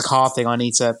that's a car thing I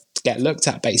need to get looked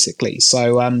at, basically.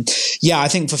 So I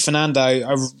think for Fernando,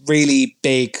 a really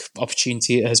big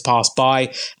opportunity has passed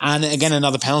by, and again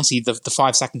another penalty, the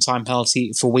 5-second time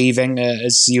penalty for weaving,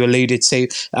 as you alluded to,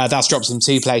 that's dropped him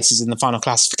 2 places in the final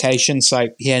classification, so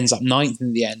he ends up 9th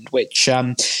in the end, which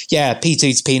P2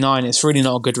 to P9, it's really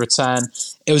not a good return.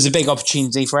 It was a big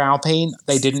opportunity for Alpine.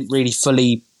 They didn't really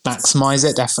fully maximise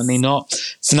it, definitely not.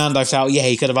 Fernando felt,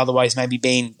 he could have otherwise maybe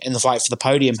been in the fight for the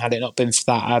podium had it not been for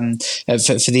that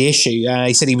for the issue.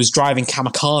 He said he was driving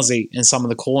kamikaze in some of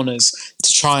the corners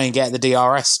to try and get the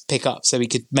DRS pickup so he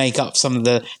could make up some of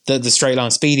the straight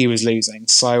line speed he was losing.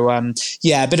 So a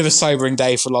bit of a sobering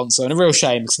day for Alonso, and a real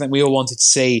shame because I think we all wanted to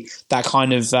see that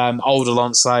kind of old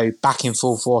Alonso back in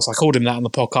full force. I called him that on the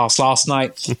podcast last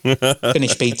night.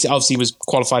 Finished P2, obviously was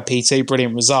qualified P2,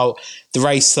 brilliant result. The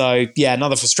race, though,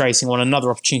 another frustrating one, another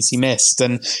opportunity missed,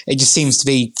 and it just seems to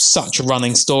be such a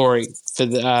running story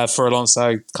for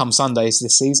Alonso come Sundays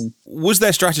this season. Was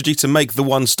their strategy to make the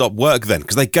one-stop work then?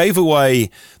 Because they gave away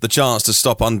the chance to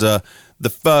stop under the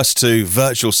first two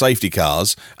virtual safety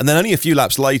cars, and then only a few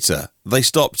laps later, they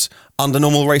stopped under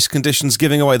normal race conditions,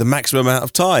 giving away the maximum amount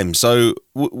of time. So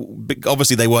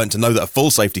obviously they weren't to know that a full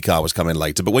safety car was coming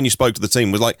later, but when you spoke to the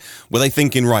team, were they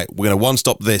thinking, right, we're going to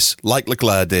one-stop this like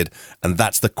Leclerc did, and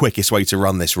that's the quickest way to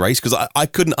run this race? Because I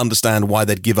couldn't understand why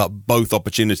they'd give up both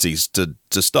opportunities to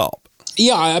stop.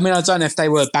 Yeah, I mean, I don't know if they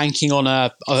were banking on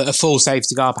a full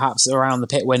safety car perhaps around the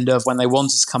pit window of when they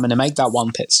wanted to come in and make that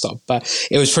one pit stop, but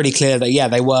it was pretty clear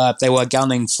that they were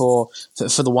gunning for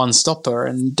the one stopper,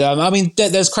 and I mean,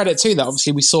 there's credit to that.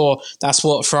 Obviously, we saw that's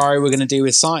what Ferrari were going to do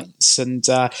with Sainz, and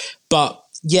but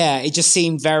it just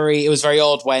seemed it was very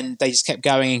odd when they just kept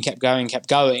going and kept going and kept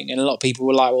going, and a lot of people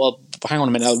were like, well, hang on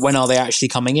a minute, when are they actually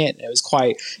coming in? It was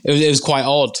quite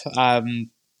odd.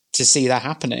 To see that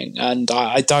happening, and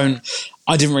I didn't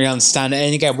really understand it.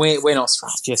 And again, we're not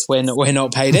strategists. We're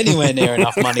not paid anywhere near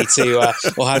enough money to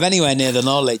or have anywhere near the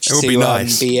knowledge to be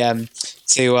nice. To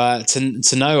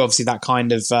know obviously that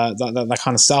kind of that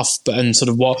kind of stuff, but and sort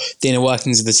of what the inner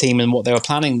workings of the team and what they were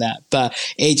planning there. But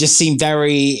it just seemed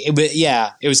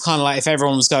it was kind of like if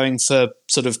everyone was going for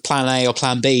sort of plan A or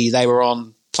plan B, they were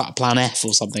on plan F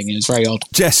or something. It was very odd.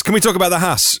 Jess, can we talk about the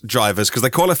Haas drivers? Because they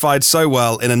qualified so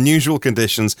well in unusual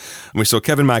conditions. And we saw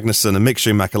Kevin Magnussen and Mick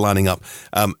Schumacher lining up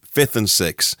 5th and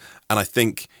 6th. And I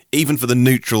think even for the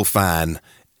neutral fan,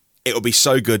 it would be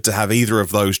so good to have either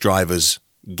of those drivers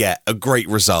get a great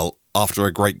result after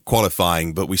a great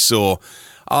qualifying. But we saw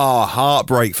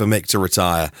heartbreak for Mick to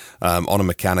retire on a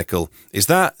mechanical. Is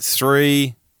that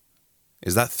three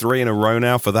in a row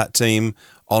now for that team?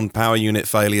 On power unit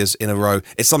failures in a row.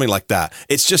 It's something like that.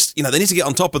 It's just, they need to get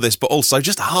on top of this, but also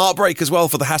just heartbreak as well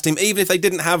for the Haas team, even if they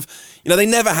didn't have, they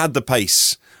never had the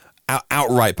pace,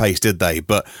 outright pace, did they?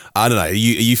 But I don't know, are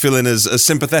you feeling as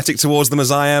sympathetic towards them as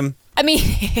I am? I mean,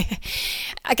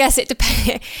 I guess it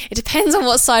depends on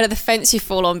what side of the fence you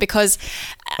fall on, because...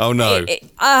 Oh no.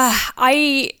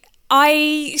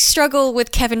 I struggle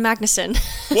with Kevin Magnussen.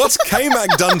 What's K-Mag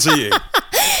done to you?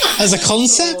 As a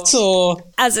concept, or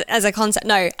as a concept?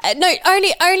 No,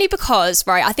 only because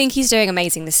I think he's doing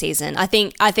amazing this season. I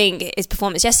think his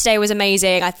performance yesterday was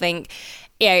amazing. I think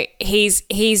he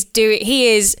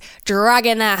is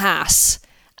dragging that Haas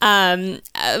a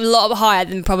lot higher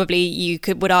than probably you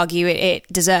would argue it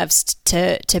deserves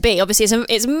to be. Obviously,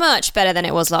 it's much better than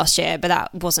it was last year, but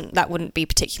that wouldn't be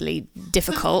particularly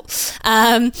difficult.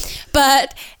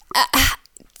 But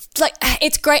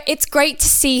it's great. It's great to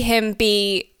see him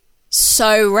be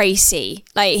so racy.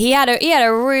 Like he had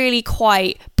a really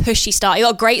quite pushy start. He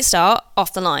got a great start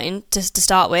off the line to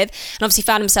start with, and obviously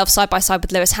found himself side by side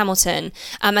with Lewis Hamilton,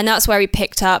 and that's where he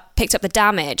picked up the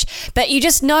damage. But you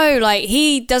just know,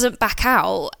 he doesn't back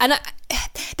out, and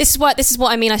this is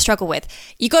what I mean. I struggle with.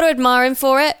 You got to admire him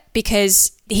for it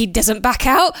because he doesn't back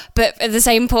out, but at the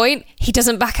same point, he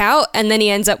doesn't back out, and then he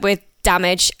ends up with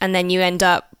damage, and then you end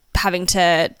up having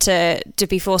to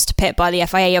be forced to pit by the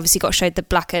FIA. He obviously got showed the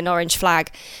black and orange flag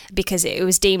because it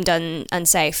was deemed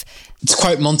unsafe. To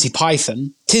quote Monty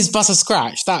Python, "'Tis but a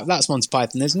scratch." That's Monty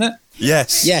Python, isn't it?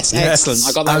 Yes. Excellent.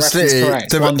 I got that reference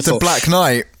correct. The Black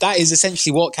Knight. That is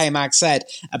essentially what K-Mag said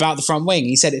about the front wing.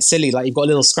 He said it's silly, you've got a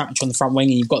little scratch on the front wing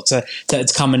and you've got to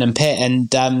come in and pit.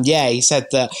 And he said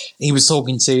that he was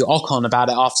talking to Ocon about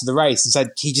it after the race and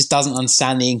said he just doesn't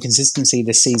understand the inconsistency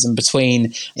this season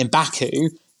in Baku.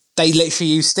 They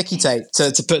literally used sticky tape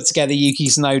to put together Yuki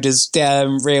Tsunoda's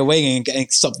rear wing and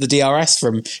stop the DRS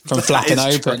from flapping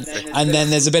open. And then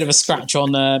there's a bit of a scratch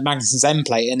on Magnussen's end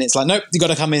plate, and it's nope, you got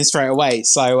to come in straight away.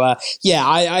 So I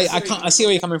see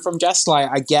where you're coming from, Jess.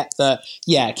 I get that.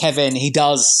 Yeah, Kevin, he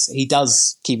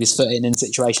does keep his foot in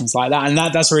situations like that, and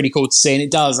that's really cool to see. And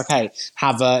it does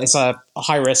it's a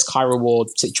high risk, high reward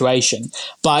situation.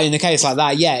 But in a case like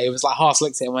that, it was Haas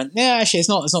looked at it and went, yeah, actually, it's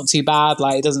not too bad.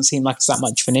 It doesn't seem like it's that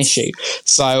much of an issue.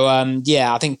 So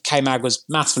I think K-Mag was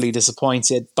massively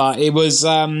disappointed, but it was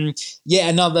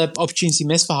another opportunity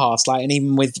missed for Haas. And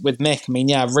even with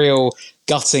Mick, real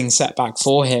gutting setback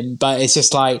for him. But it's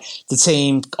just like the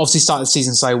team obviously started the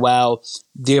season so well.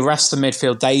 The rest of the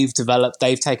midfield they've developed,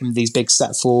 they've taken these big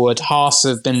steps forward. Haas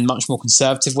have been much more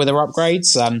conservative with their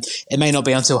upgrades. It may not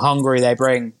be until Hungary they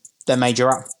bring their major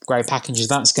upgrade packages.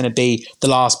 That's going to be the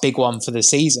last big one for the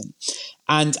season.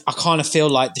 And I kind of feel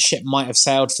like the ship might have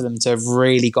sailed for them to have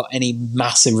really got any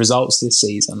massive results this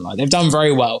season. Like, they've done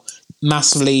very well,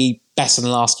 massively better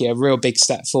than last year, a real big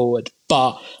step forward.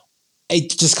 But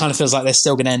it just kind of feels like they're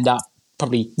still going to end up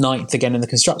probably 9th again in the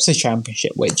Constructors'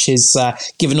 Championship, which is,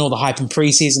 given all the hype in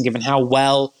pre-season, given how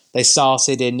well they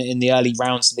started in the early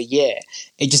rounds of the year,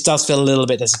 it just does feel a little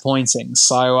bit disappointing.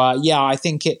 So, I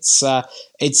think it's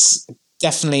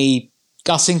definitely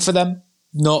gutting for them,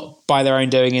 not by their own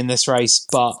doing in this race,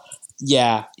 but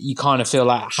yeah, you kind of feel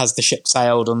like has the ship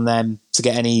sailed on them to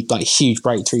get any like huge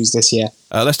breakthroughs this year.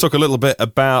 Let's talk a little bit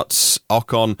about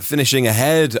Ocon finishing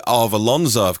ahead of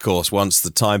Alonso, of course, once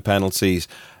the time penalties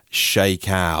shake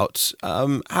out.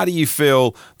 How do you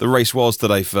feel the race was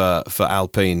today for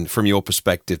Alpine from your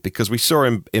perspective? Because we saw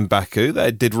in Baku,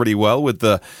 they did really well with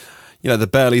the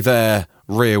barely there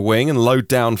rear wing and low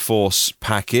downforce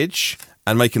package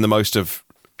and making the most of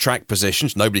track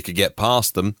positions. Nobody could get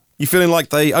past them. You feeling like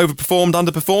they overperformed,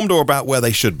 underperformed, or about where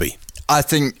they should be? I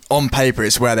think on paper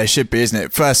it's where they should be, isn't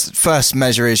it? First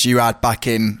measure is you add back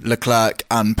in Leclerc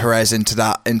and Perez into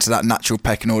that natural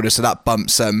pecking order, so that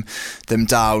bumps them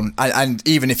down. And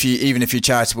even if you're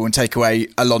charitable and take away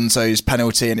Alonso's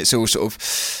penalty and it's all sort of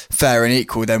fair and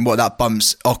equal, then what that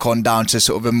bumps Ocon down to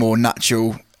sort of a more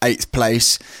natural 8th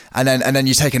place, and then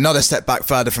you take another step back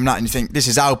further from that and you think this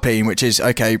is Alpine, which is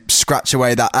okay, scratch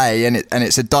away that A, and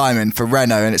it's a diamond for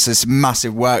Renault, and it's this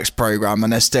massive works program,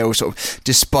 and they're still sort of,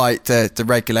 despite the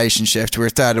regulation shift, we're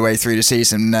a third of the way through the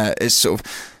season, it's sort of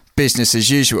business as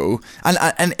usual. And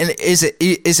is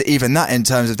it even that in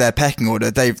terms of their pecking order?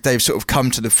 They've sort of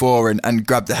come to the fore and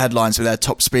grabbed the headlines with their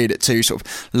top speed at 2 sort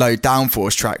of low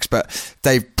downforce tracks, but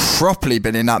they've properly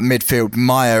been in that midfield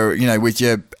mire, with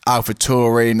your Alpha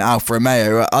Tauri and Alfa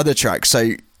Romeo at other tracks.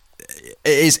 So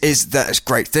it is that's a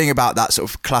great thing about that sort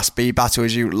of Class B battle,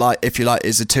 as you like, if you like,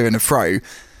 is a to and a fro.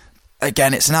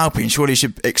 Again, it's an Alpine. Surely you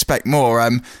should expect more.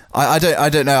 I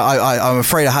don't know. I'm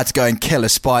afraid I had to go and kill a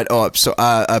spider, or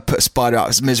put a spider out of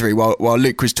his misery while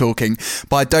Luke was talking.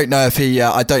 But I don't know if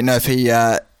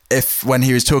he. If when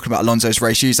he was talking about Alonso's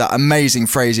race, used that amazing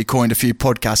phrase he coined a few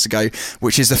podcasts ago,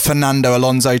 which is the Fernando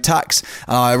Alonso tax.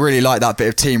 And I really like that bit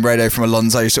of team radio from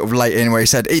Alonso sort of late in, where he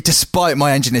said, despite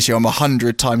my engine issue, I'm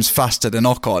 100 times faster than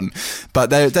Ocon. But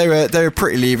they were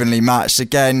pretty evenly matched.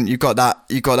 Again, you got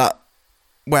that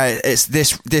where it's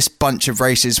this bunch of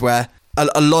races where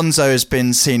Alonso has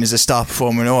been seen as a star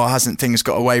performer, or hasn't things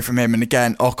got away from him? And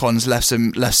again, Ocon's left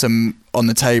some on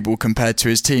the table compared to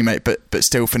his teammate, but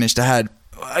still finished ahead.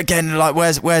 Again, like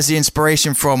where's the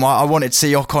inspiration from? I wanted to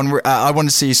see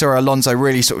Alonso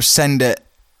really sort of send it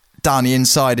down the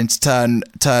inside into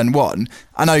turn 1.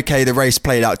 And okay, the race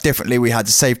played out differently. We had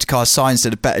the safety car. Sainz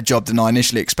did a better job than I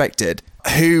initially expected.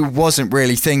 Who wasn't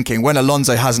really thinking, when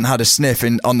Alonso hasn't had a sniff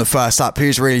on the first lap,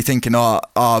 who's really thinking,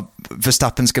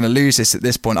 Verstappen's going to lose this at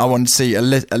this point? I want to see a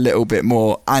little bit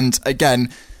more. And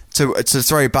again, to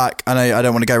throw back, I know I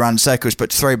don't want to go around in circles, but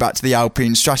to throw back to the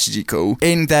Alpine strategy call,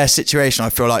 in their situation, I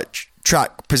feel like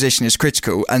track position is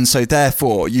critical, and so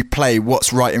therefore you play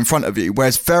what's right in front of you.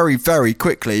 Whereas very, very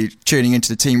quickly, tuning into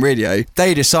the team radio,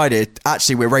 they decided,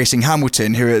 actually, we're racing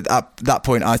Hamilton, who at that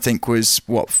point I think was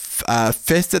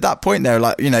 5th at that point. They were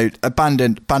like,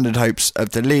 abandoned hopes of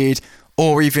the lead,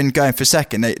 or even going for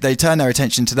second. They turned their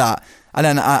attention to that. And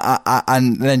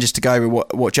then just to go over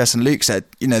what Jess and Luke said,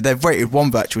 they've rated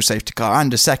 1 virtual safety car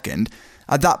and a second.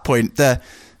 At that point, to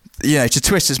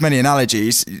twist as many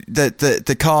analogies,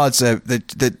 the cards are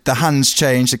the hands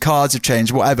change, the cards have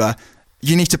changed, whatever.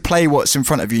 You need to play what's in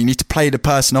front of you. You need to play the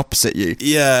person opposite you.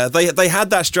 Yeah, they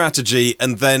had that strategy,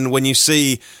 and then when you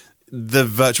see the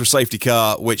virtual safety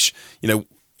car, which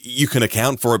you can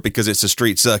account for it because it's a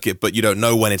street circuit, but you don't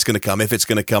know when it's going to come, if it's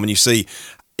going to come, and you see,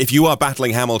 if you are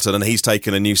battling Hamilton and he's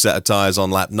taken a new set of tyres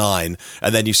on lap 9,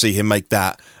 and then you see him make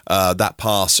that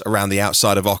pass around the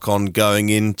outside of Ocon going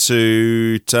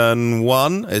into turn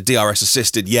 1, DRS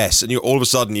assisted, yes, and all of a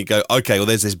sudden you go, okay, well,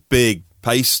 there's this big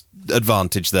pace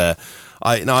advantage there.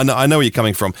 I know where you're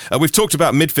coming from. We've talked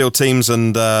about midfield teams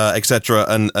and etc.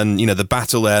 and the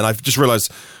battle there, and I've just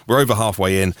realised we're over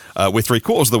halfway in. We're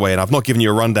 3/4 of the way in. I've not given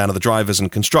you a rundown of the Drivers'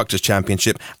 and Constructors'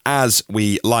 Championship as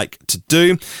we like to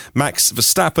do. Max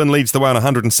Verstappen leads the way on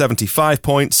 175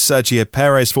 points. Sergio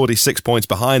Perez 46 points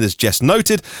behind, as Jess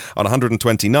noted, on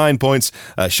 129 points.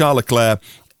 Charles Leclerc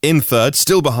in third,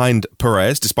 still behind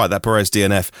Perez, despite that Perez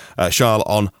DNF. Charles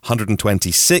on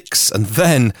 126. And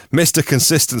then Mr.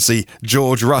 Consistency,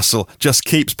 George Russell, just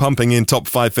keeps pumping in top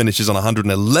 5 finishes on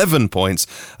 111 points.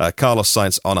 Carlos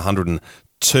Sainz on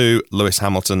 102. Lewis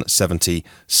Hamilton,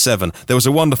 77. There was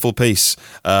a wonderful piece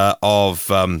of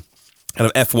kind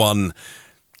of F1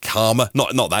 karma,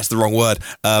 not that's the wrong word,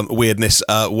 weirdness,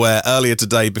 where earlier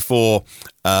today, before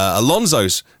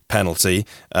Alonso's penalty,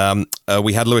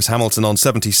 we had Lewis Hamilton on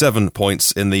 77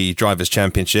 points in the Drivers'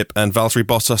 Championship and Valtteri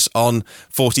Bottas on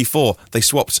 44. They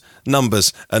swapped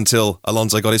numbers until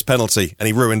Alonso got his penalty and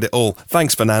he ruined it all.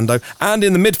 Thanks, Fernando. And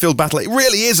in the midfield battle, it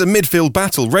really is a midfield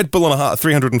battle. Red Bull on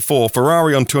 304,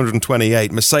 Ferrari on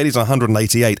 228, Mercedes on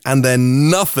 188, and then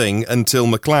nothing until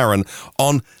McLaren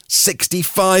on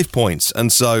 65 points.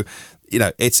 And so, you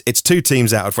know, it's two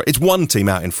teams out in front. It's one team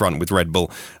out in front with Red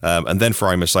Bull, and then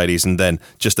Ferrari, Mercedes, and then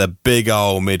just a big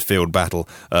old midfield battle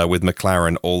with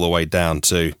McLaren all the way down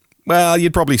to, well,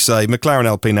 you'd probably say McLaren,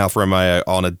 Alpine, Alfa Romeo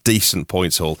on a decent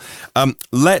points haul.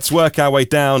 Let's work our way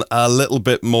down a little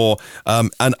bit more,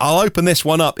 and I'll open this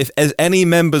one up. If there's any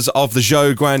members of the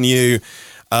Zhou Guanyu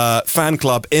fan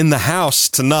club in the house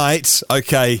tonight.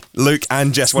 Okay, Luke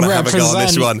and Jess want to have a go on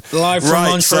this one. Live from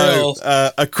Montreal.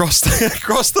 So across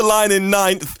the line in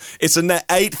 9th, it's a net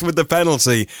 8th with the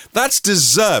penalty. That's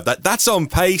deserved. That's on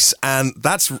pace, and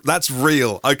that's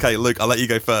real. Okay, Luke, I'll let you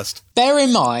go first. Bear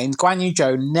in mind, Guan Yu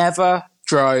Zhou never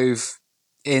drove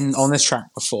on this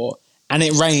track before, and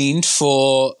it rained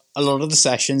for a lot of the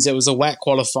sessions. It was a wet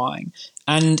qualifying,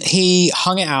 and he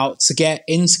hung it out to get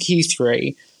into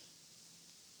Q3,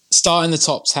 start in the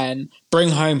top 10, bring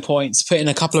home points, put in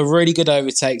a couple of really good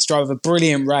overtakes, drive a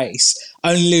brilliant race,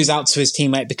 only lose out to his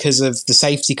teammate because of the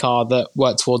safety car that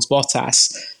worked towards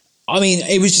Bottas. I mean,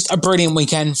 it was just a brilliant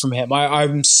weekend from him.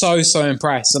 I'm so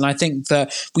impressed. And I think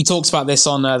that we talked about this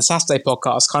on the Saturday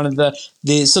podcast, kind of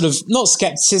the sort of, not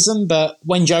skepticism, but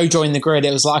when Zhou joined the grid,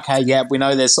 it was like, okay, yeah, we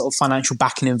know there's sort of financial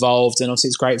backing involved, and obviously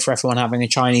it's great for everyone having a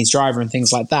Chinese driver and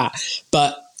things like that.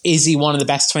 But is he one of the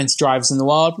best 20 drivers in the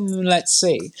world? Let's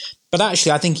see. But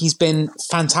actually, I think he's been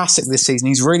fantastic this season.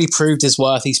 He's really proved his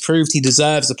worth. He's proved he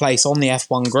deserves a place on the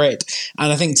F1 grid.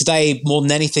 And I think today, more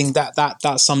than anything, that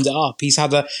summed it up. He's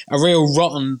had a real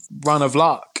rotten run of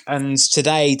luck. And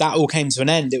today, that all came to an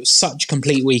end. It was such a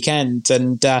complete weekend.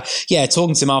 And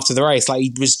talking to him after the race, like,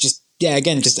 he was just,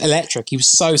 again, just electric. He was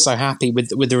so happy with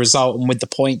the result and with the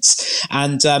points.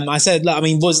 And I said, look, I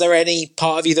mean, was there any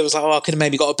part of you that was like, I could have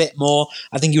maybe got a bit more?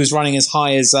 I think he was running as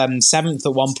high as 7th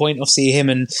at one point. Obviously,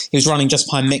 he was running just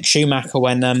behind Mick Schumacher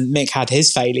when Mick had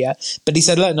his failure. But he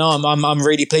said, look, no, I'm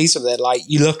really pleased with it. Like,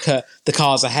 you look at the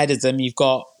cars ahead of them, you've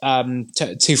got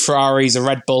two Ferraris, a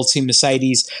Red Bull, two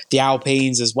Mercedes, the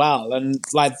Alpines as well. And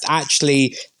like,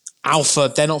 actually,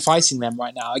 Alpha, they're not fighting them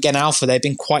right now. Again, Alpha, they've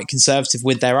been quite conservative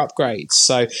with their upgrades,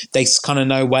 so they kind of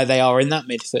know where they are in that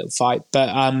midfield fight.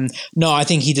 But no, I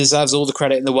think he deserves all the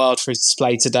credit in the world for his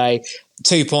display today.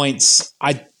 2 points.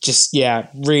 I just,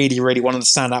 really one of the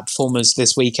standout performers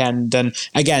this weekend. And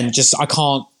again, just I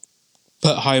can't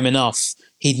put home enough.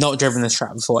 He'd not driven this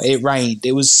track before. It rained.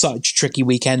 It was such a tricky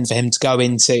weekend for him to go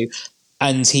into,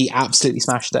 and he absolutely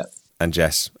smashed it. And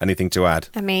Jess, anything to add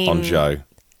on Zhou?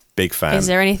 Big fan. Is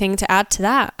there anything to add to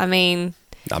that? I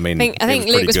think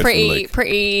Luke was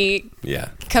pretty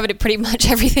covered it pretty much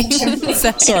everything.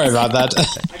 So. Sorry about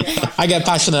that. I get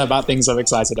passionate about things I'm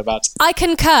excited about. I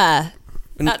concur.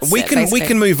 We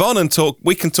can move on and talk.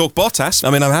 We can talk Bottas.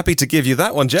 I mean, I'm happy to give you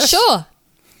that one, Jess. Sure.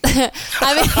 I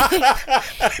mean,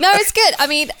 no, it's good. I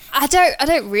mean, I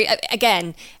don't really.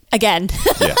 Again.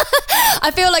 Yeah.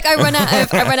 I feel like I run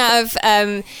out of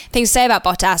things to say about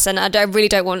Bottas, and I really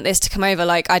don't want this to come over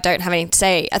like I don't have anything to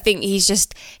say. I think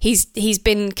he's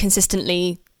been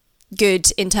consistently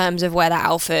good in terms of where that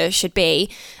Alpha should be.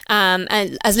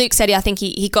 And as Luke said, I think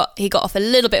he got off a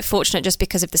little bit fortunate just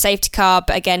because of the safety car,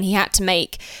 but again, he had to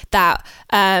make that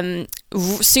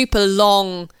super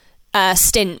long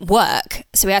stint work,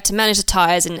 so we had to manage the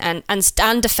tyres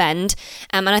and defend,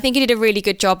 and I think he did a really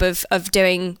good job of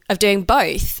doing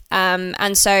both,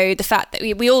 and so the fact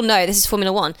that we all know this is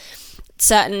Formula One,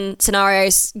 certain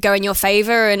scenarios go in your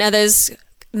favour and others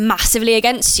massively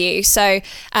against you, so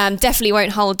definitely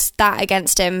won't hold that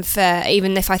against him, for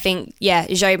even if I think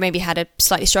Zhou maybe had a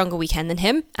slightly stronger weekend than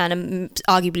him and an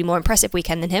arguably more impressive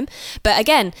weekend than him, but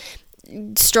again,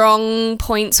 strong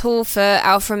points haul for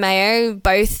Alfa Romeo,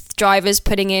 both drivers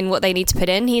putting in what they need to put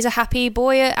in. He's a happy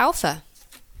boy at Alfa.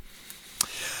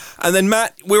 And then,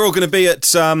 Matt, we're all going to be at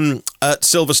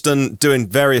Silverstone doing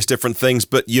various different things,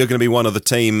 but you're going to be one of the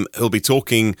team who'll be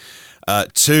talking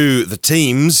to the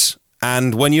teams.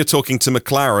 And when you're talking to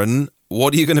McLaren,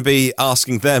 what are you going to be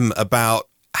asking them about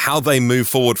how they move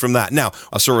forward from that? Now,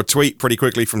 I saw a tweet pretty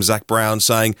quickly from Zak Brown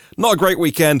saying, not a great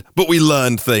weekend, but we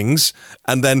learned things.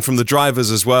 And then from the drivers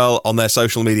as well on their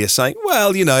social media saying,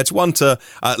 well, it's one to,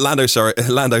 Lando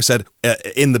said,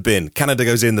 in the bin. Canada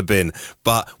goes in the bin.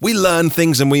 But we learn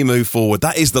things and we move forward.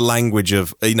 That is the language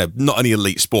of, not only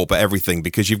elite sport, but everything,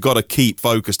 because you've got to keep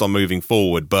focused on moving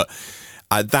forward. But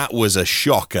that was a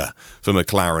shocker for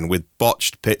McLaren with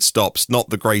botched pit stops, not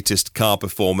the greatest car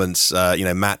performance.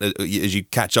 Matt, as you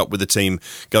catch up with the team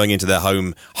going into their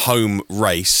home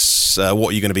race,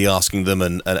 what are you going to be asking them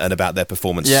and about their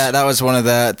performance? Yeah, that was one of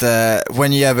the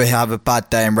when you ever have a bad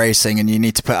day in racing and you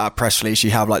need to put out a press release,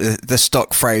 you have like the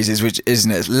stock phrases, which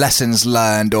isn't it, lessons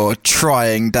learned or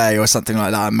trying day or something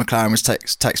like that. And McLaren was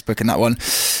textbook in that one.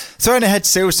 Throwing ahead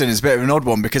Silverstone is a bit of an odd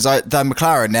one because the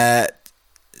McLaren,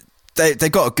 They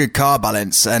got a good car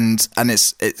balance and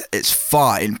it's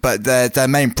fine, but their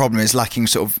main problem is lacking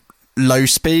sort of low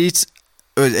speed.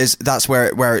 That's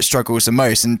where it struggles the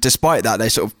most. And despite that, they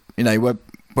sort of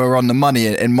were on the money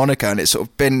in Monaco, and it's sort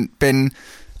of been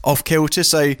off kilter.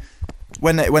 So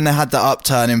when they had that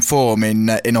upturn in form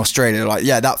in Australia, like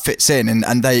that fits in,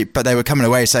 but they were coming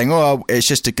away saying, oh, it's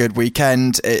just a good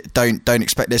weekend. Don't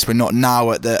expect this. We're not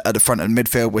now at the front of the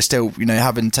midfield. We're still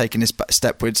having taken this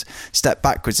step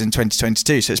backwards in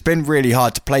 2022. So it's been really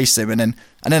hard to place them. And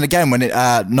then again when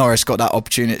Norris got that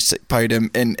opportunistic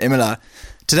podium in Imola.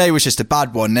 Today was just a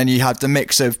bad one. Then you have the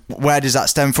mix of where does that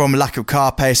stem from? Lack of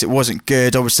car pace. It wasn't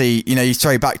good. Obviously, you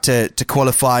throw back to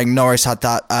qualifying. Norris had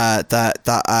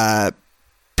that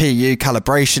PU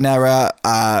calibration error,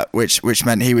 which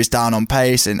meant he was down on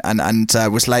pace and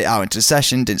was late out into the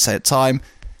session. Didn't say at time.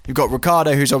 You've got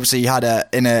Ricciardo, who's obviously had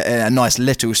a nice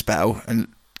little spell, and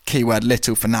keyword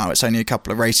little for now. It's only a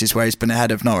couple of races where he's been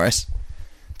ahead of Norris,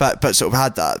 but sort of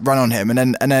had that run on him,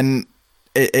 and then.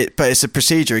 But it's a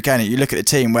procedure again. You look at the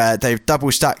team where they've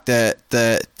double stacked the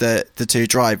two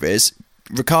drivers.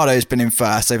 Ricciardo's been in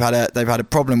first. They've had a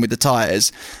problem with the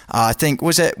tyres. I think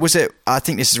was it. I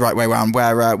think this is the right way around.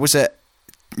 Where was it?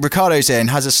 Ricciardo's in,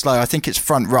 has a slow. I think it's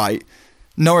front right.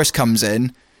 Norris comes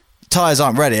in. Tyres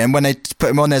aren't ready, and when they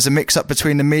put him on, there's a mix-up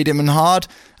between the medium and hard.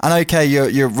 And okay,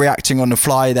 you're reacting on the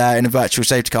fly there in a virtual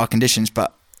safety car conditions,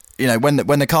 but. When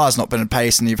the car's not been at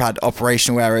pace and you've had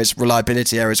operational errors,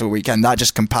 reliability errors all weekend, that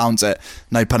just compounds it.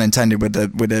 No pun intended with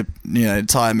the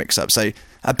tyre mix-up. So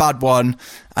a bad one,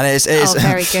 and it is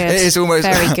very good. It is almost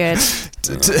very good.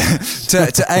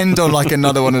 to end on like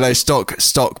another one of those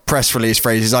stock press release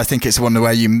phrases. I think it's one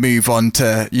where you move on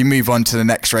to the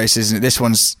next race, isn't it? This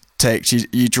one's takes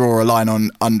you draw a line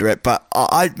on under it, but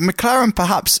McLaren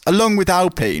perhaps along with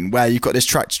Alpine, where you've got this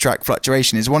track to track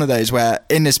fluctuation, is one of those where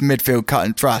in this midfield cut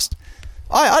and thrust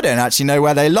I don't actually know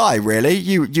where they lie really.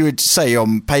 You would say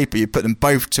on paper you put them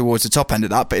both towards the top end of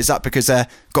that, but is that because they've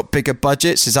got bigger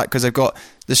budgets? Is that because they've got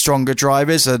the stronger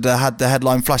drivers or they had the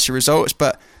headline flashy results?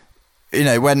 But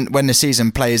when the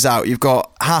season plays out, you've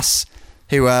got Haas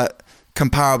who are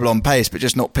comparable on pace but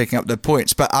just not picking up the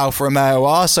points, but Alfa Romeo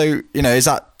are. So is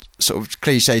that sort of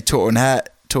cliche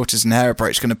tortoise and hare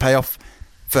approach going to pay off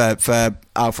for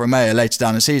Alfa Romeo later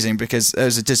down the season? Because it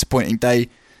was a disappointing day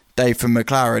for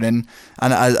McLaren, and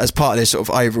as part of this sort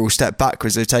of overall step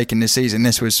backwards they've taken this season,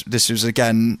 this was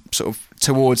again sort of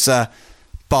towards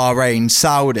Bahrain,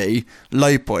 Saudi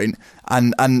low point,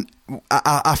 and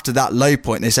after that low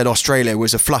point they said Australia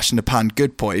was a flash in the pan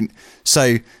good point.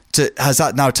 So has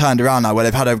that now turned around now where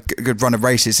they've had a good run of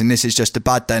races and this is just a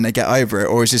bad day and they get over it,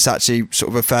 or is this actually sort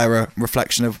of a fairer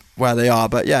reflection of where they are?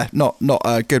 But yeah, not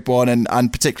a good one,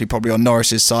 and particularly probably on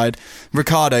Norris's side.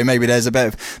 Ricciardo, maybe there's a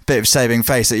bit of saving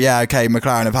face that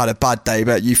McLaren have had a bad day,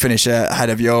 but you finish ahead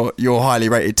of your highly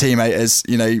rated teammate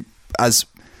as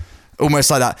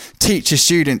almost like that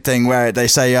teacher-student thing where they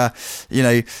say,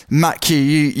 Matt Q,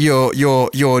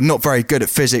 you're not very good at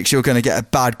physics. You're going to get a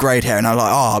bad grade here. And I'm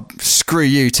like, screw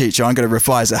you, teacher. I'm going to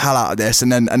revise the hell out of this.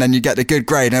 And then you get the good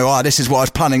grade. And this is what I was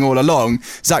planning all along.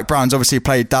 Zak Brown's obviously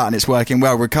played that, and it's working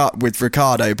well with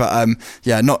Ricciardo. But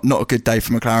not a good day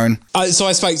for McLaren. So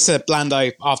I spoke to Lando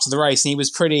after the race, and he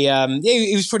was pretty,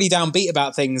 he was pretty downbeat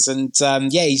about things. And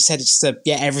he said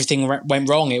everything went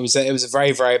wrong. It was a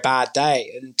very, very bad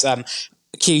day. And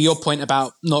Q, your point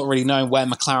about not really knowing where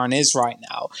McLaren is right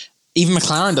now, even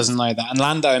McLaren doesn't know that. And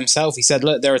Lando himself, he said,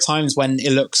 look, there are times when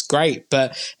it looks great,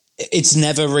 but it's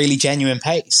never really genuine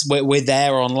pace. We're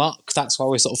there on luck luck. That's why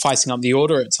we're sort of fighting up the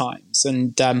order at times.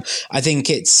 And I think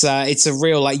it's a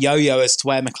real like yo-yo as to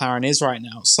where McLaren is right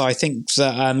now. So I think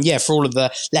that, for all of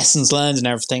the lessons learned and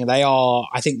everything, they are,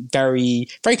 I think, very,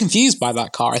 very confused by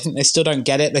that car. I think they still don't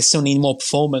get it. They still need more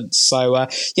performance. So, a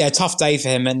tough day for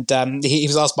him. And he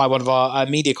was asked by one of our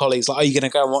media colleagues, like, are you going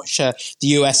to go and watch the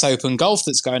US Open golf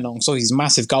that's going on? So he's a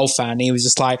massive golf fan. He was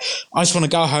just like, I just want to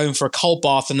go home for a cold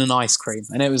bath and an ice cream.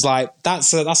 And it was like,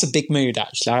 that's a big mood,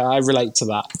 actually. I relate to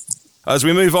that. As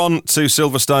we move on to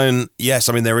Silverstone, yes,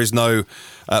 I mean, there is no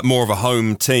more of a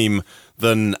home team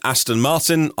than Aston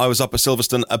Martin. I was up at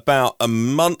Silverstone about a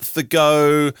month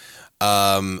ago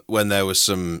when there was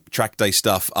some track day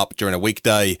stuff up during a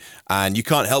weekday, and you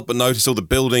can't help but notice all the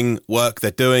building work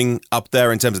they're doing up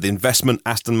there in terms of the investment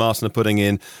Aston Martin are putting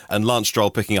in, and Lance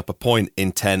Stroll picking up a point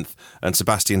in 10th and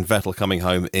Sebastian Vettel coming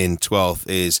home in 12th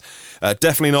is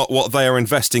definitely not what they are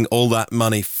investing all that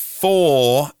money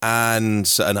for,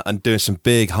 and doing some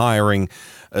big hiring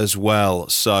as well.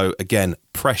 So again,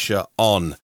 pressure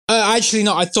on. Actually,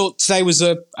 not. I thought today was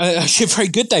actually a very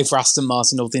good day for Aston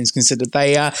Martin, all things considered.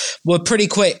 They were pretty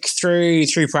quick through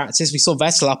practice. We saw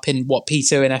Vettel up in,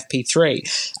 P2 and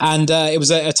FP3. And it was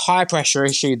a tyre pressure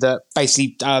issue that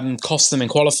basically cost them in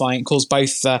qualifying. It caused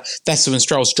both Vettel and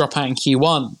Stroll to drop out in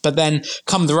Q1. But then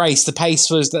come the race, the pace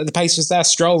was there.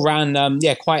 Stroll ran,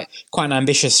 quite an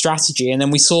ambitious strategy. And then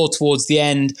we saw towards the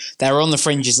end, they were on the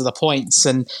fringes of the points.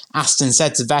 And Aston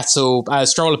said to Vettel,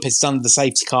 Stroll had pitted under the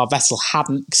safety car. Vettel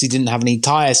hadn't, because he didn't have any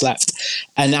tyres left.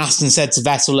 And Aston said to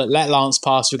Vettel, let Lance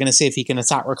pass. We're going to see if he can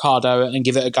attack Ricciardo and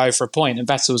give it a go for a point. And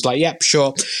Vettel was like, yep,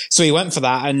 sure. So he went for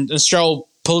that. And Stroll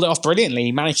pulled it off brilliantly.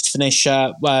 He managed to finish,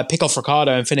 pick off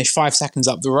Ricciardo and finish 5 seconds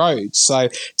up the road. So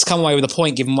to come away with a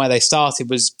point, given where they started,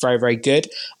 was very, very good.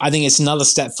 I think it's another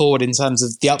step forward in terms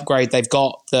of the upgrade they've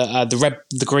got,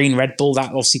 the green Red Bull, that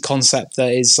obviously concept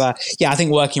that is, I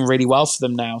think working really well for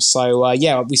them now. So,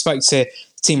 we spoke to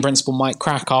team principal Mike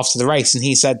Crack after the race, and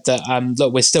he said that,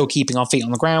 look, we're still keeping our feet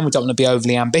on the ground. We don't want to be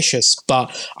overly ambitious.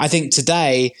 But I think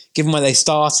today, given where they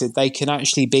started, they can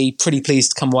actually be pretty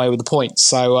pleased to come away with the points.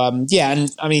 So,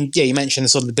 you mentioned the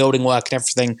sort of the building work and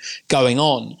everything going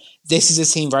on. This is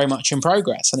a team very much in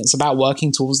progress, and it's about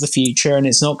working towards the future, and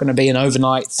it's not going to be an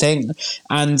overnight thing.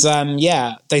 And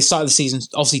they started the season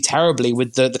obviously terribly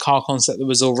with the car concept that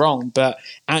was all wrong, but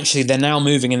actually they're now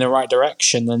moving in the right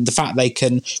direction, and the fact they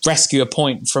can rescue a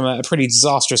point from a pretty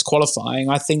disastrous qualifying,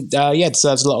 I think,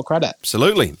 deserves a lot of credit.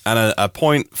 Absolutely. And a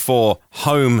point for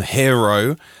home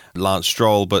hero Lance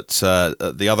Stroll, but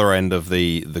at the other end of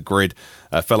the grid,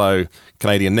 fellow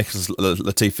Canadian Nicholas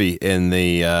Latifi in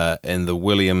the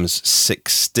Williams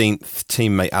 16th,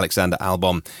 teammate Alexander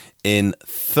Albon in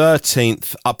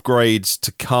 13th. Upgrades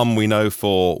to come, we know,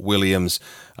 for Williams,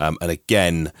 and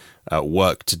again,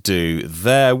 work to do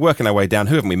there. Working our way down,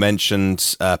 who haven't we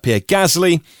mentioned? Pierre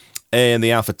Gasly in the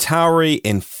AlphaTauri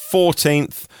in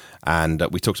 14th. And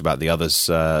we talked about the others,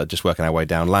 just working our way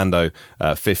down. Lando,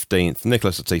 15th,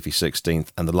 Nicholas Latifi, 16th,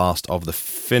 and the last of the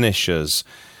finishers,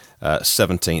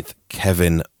 17th,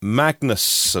 Kevin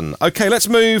Magnussen. Okay, let's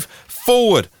move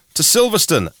forward to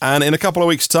Silverstone. And in a couple of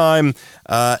weeks' time,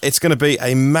 it's going to be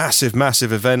a massive,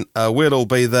 massive event. We'll all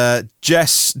be there.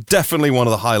 Jess, definitely one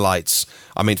of the highlights.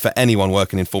 I mean, for anyone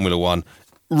working in Formula One,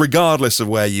 regardless of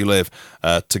where you live,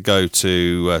 to go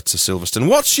to Silverstone.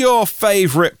 What's your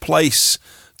favourite place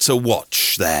to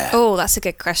watch there? Oh, that's a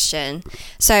good question.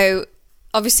 So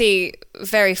obviously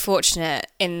very fortunate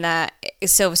in that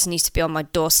Silverstone used to be on my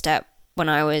doorstep when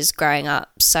I was growing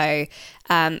up. So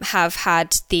have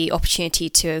had the opportunity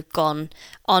to have gone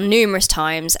on numerous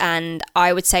times, and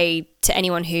I would say to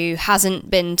anyone who hasn't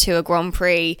been to a Grand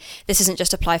Prix, this doesn't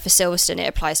just apply for Silverstone, it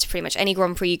applies to pretty much any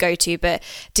Grand Prix you go to, but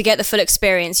to get the full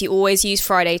experience, you always use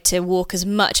Friday to walk as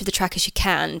much of the track as you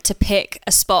can, to pick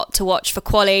a spot to watch for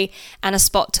quali and a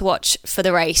spot to watch for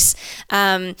the race.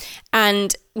 And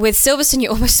with Silverstone,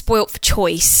 you're almost spoilt for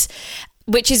choice,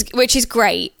 which is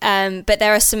great, but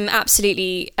there are some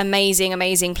absolutely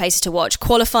amazing places to watch.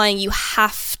 Qualifying, you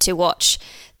have to watch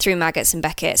through Maggots and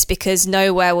Beckett's, because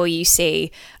nowhere will you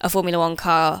see a Formula One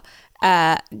car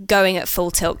going at full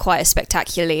tilt quite as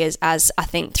spectacularly as I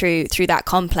think through that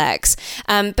complex.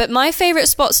 But my favourite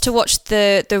spots to watch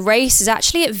the race is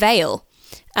actually at Vale,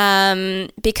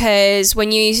 because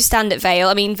when you stand at Vale,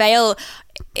 I mean, Vale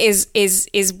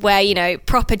is where, you know,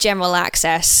 proper general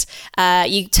access.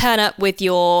 You turn up with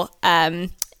your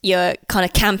kind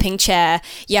of camping chair.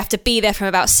 You have to be there from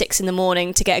about 6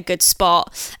 a.m. to get a good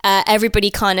spot.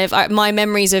 Everybody kind of, my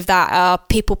memories of that are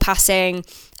people passing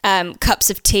cups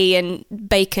of tea and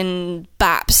bacon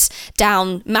baps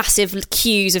down massive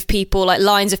queues of people, like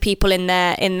lines of people in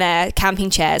their camping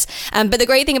chairs. But the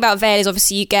great thing about Vale is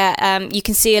obviously you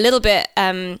can see a little bit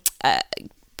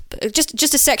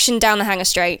just a section down the Hanger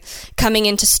Straight coming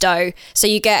into Stowe, so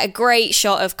you get a great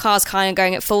shot of cars kind of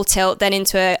going at full tilt, then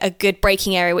into a good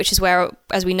braking area, which is where,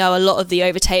 as we know, a lot of the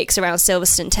overtakes around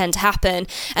Silverstone tend to happen,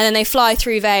 and then they fly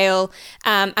through Vale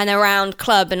and around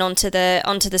Club and onto the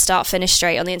start-finish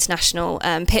straight on the international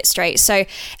pit straight. So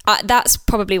that's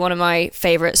probably one of my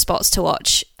favourite spots to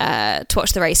watch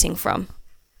the racing from.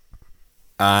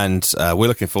 And we're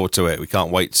looking forward to it. We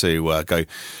can't wait to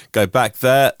go back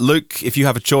there. Luke, if you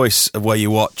have a choice of where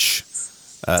you watch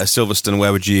Silverstone,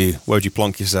 where would you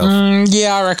plonk yourself?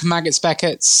 I reckon Maggots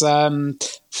Beckett's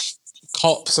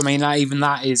Copse. I mean,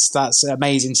 that's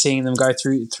amazing seeing them go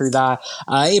through that.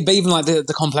 But even like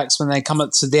the complex when they come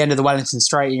up to the end of the Wellington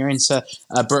Straight and you're into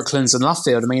Brooklands and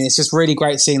Luffield. I mean, it's just really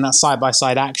great seeing that side by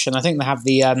side action. I think they have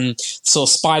the sort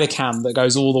of spider cam that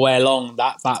goes all the way along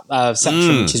that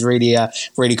section, which is really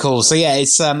really cool. So yeah,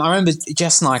 it's. I remember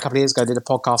Jess and I a couple of years ago did a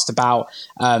podcast about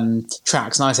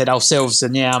tracks, and I said,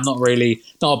 Silverstone, I'm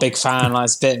not a big fan. Like,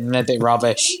 it's a bit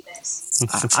rubbish.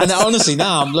 And honestly,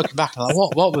 now I'm looking back and I'm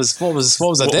like, what was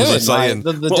I doing? Like,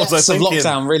 the depths of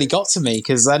lockdown really got to me,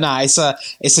 because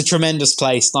it's a tremendous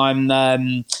place. And I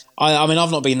mean, I've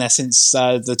not been there since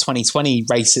the 2020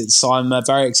 races, so I'm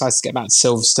very excited to get back to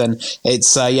Silverstone.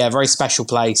 It's a very special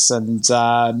place, and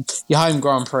your home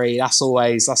Grand Prix. That's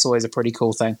always a pretty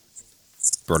cool thing.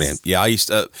 Brilliant. Yeah, I used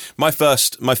to, my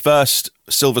first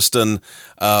Silverstone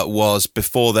was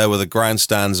before there were the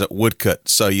grandstands at Woodcote.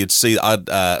 So you'd see,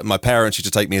 my parents used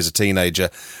to take me as a teenager,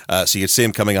 so you'd see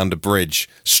them coming under bridge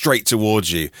straight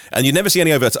towards you. And you'd never see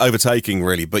any overtaking,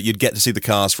 really, but you'd get to see the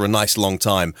cars for a nice long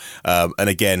time. And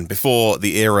again, before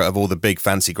the era of all the big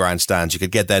fancy grandstands, you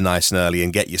could get there nice and early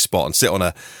and get your spot and sit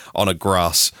on a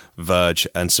grass verge,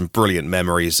 and some brilliant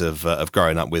memories of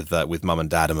growing up with mum and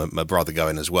dad and my brother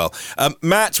going as well.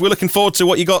 Matt, we're looking forward to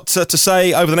what you got to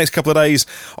say over the next couple of days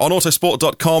on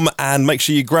autosport.com, and make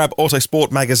sure you grab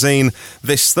Autosport magazine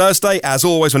this Thursday, as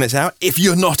always, when it's out, if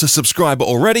you're not a subscriber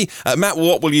already. Matt,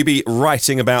 what will you be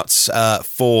writing about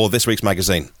for this week's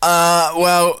magazine?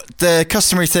 Well, the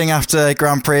customary thing after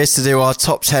Grand Prix is to do our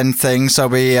top 10 things. I'll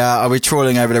be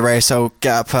trawling over the race. I'll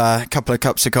get up a couple of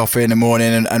cups of coffee in the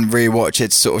morning and re-watch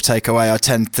it to sort of take away our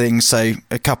 10 things. So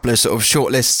a couple of sort of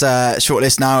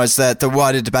shortlist now, as the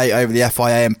wider debate over the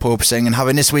FIA and porpoising, and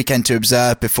having this weekend to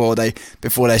observe before they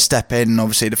step in, and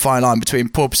obviously the fine line between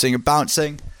porpoising and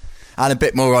bouncing, and a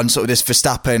bit more on sort of this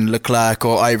Verstappen, Leclerc,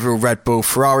 or overall Red Bull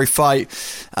Ferrari fight.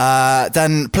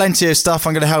 Then plenty of stuff.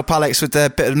 I'm going to help Alex with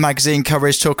the bit of magazine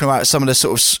coverage, talking about some of the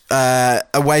sort of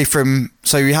away from.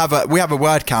 So we have a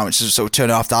word count, which is sort of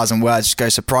 2,500 words, which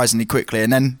goes surprisingly quickly,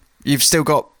 and then you've still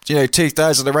got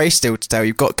 2/3 of the race still to tell.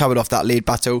 You've got covered off that lead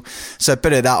battle, so a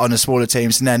bit of that on the smaller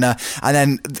teams, and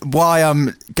then why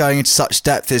I'm going into such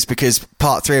depth is because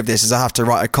part 3 of this is I have to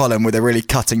write a column with a really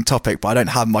cutting topic, but I don't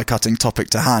have my cutting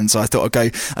topic to hand, so I thought I'd go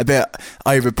a bit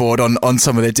overboard on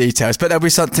some of the details, but there'll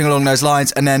be something along those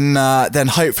lines. And then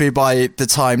hopefully by the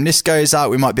time this goes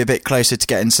out, we might be a bit closer to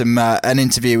getting some an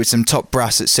interview with some top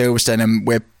brass at Silverstone, and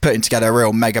we're putting together a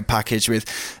real mega package with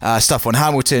stuff on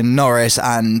Hamilton, Norris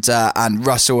and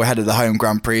Russell ahead of the home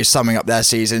Grand Prix, summing up their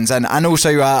seasons, and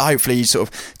also hopefully sort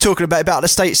of talking a bit about the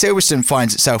state Silverstone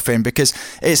finds itself in, because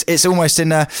it's almost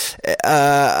in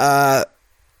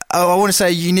I want to say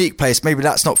a unique place. Maybe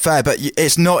that's not fair, but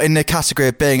it's not in the category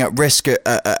of being at risk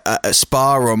at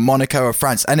Spa or Monaco or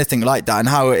France, anything like that. And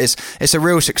how it's a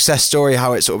real success story,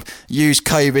 how it sort of used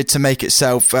COVID to make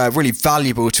itself really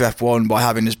valuable to F1 by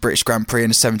having this British Grand Prix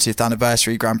and the 70th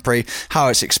anniversary Grand Prix, how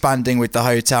it's expanding with the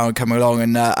hotel and coming along,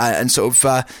 and sort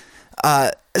of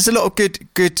there's a lot of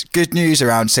good news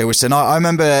around Silverstone. I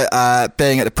remember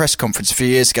being at the press conference a few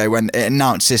years ago when it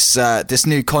announced this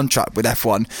new contract with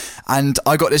F1, and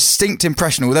I got a distinct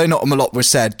impression, although not a lot was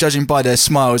said, judging by the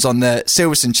smiles on the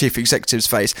Silverstone chief executive's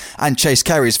face and Chase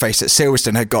Carey's face, that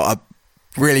Silverstone had got a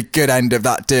really good end of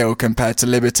that deal compared to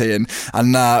Liberty, and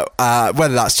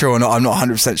whether that's true or not, I'm not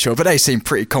 100% sure, but they seem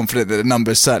pretty confident that the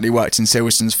numbers certainly worked in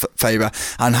Silverstone's favour,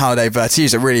 and how they've, to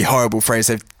use a really horrible phrase,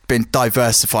 they've been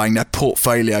diversifying their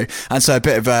portfolio. And so a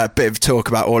bit of talk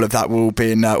about all of that will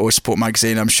be in Autosport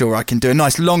magazine. I'm sure I can do a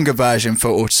nice longer version for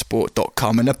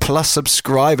autosport.com in a plus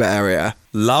subscriber area.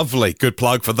 Lovely. Good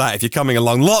plug for that if you're coming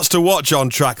along. Lots to watch on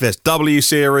track. There's W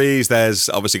Series. There's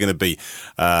obviously going to be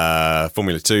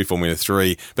Formula 2, Formula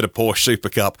 3, bit of Porsche Super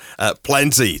Cup.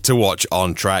 Plenty to watch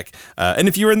on track. And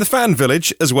if you're in the fan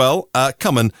village as well,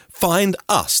 come and find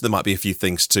us. There might be a few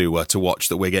things to watch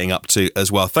that we're getting up to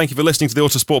as well. Thank you for listening to the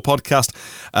Autosport podcast.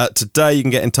 Today, you can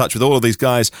get in touch with all of these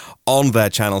guys on their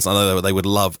channels. I know they would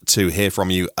love to hear from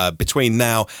you between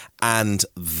now and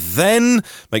then.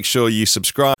 Make sure you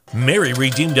subscribe. Mary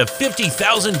redeemed a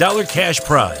 $50,000 cash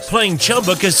prize playing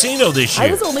Chumba Casino this year.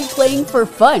 I was only playing for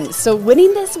fun, so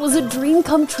winning this was a dream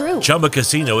come true. Chumba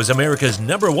Casino is America's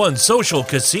 #1 social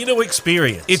casino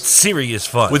experience. It's serious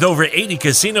fun. With over 80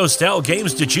 casino-style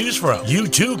games to choose from, you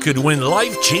too could win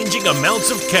life-changing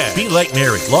amounts of cash. Be like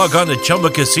Mary. Log on to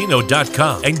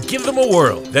ChumbaCasino.com and give them a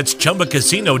whirl. That's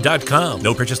ChumbaCasino.com.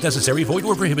 No purchase necessary. Void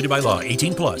where prohibited by law.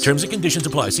 18+. Terms and conditions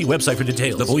apply. See website for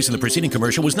details. The voice in the preceding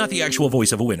commercial was not the actual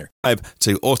voice of a winner.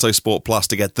 To Autosport Plus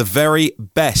to get the very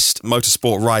best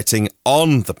motorsport writing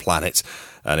on the planet.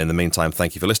 And in the meantime,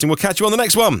 thank you for listening. We'll catch you on the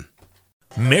next one.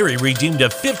 Mary redeemed a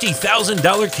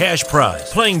 $50,000 cash prize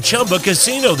playing Chumba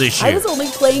Casino this year. I was only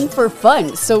playing for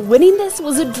fun, so winning this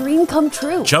was a dream come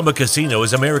true. Chumba Casino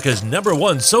is America's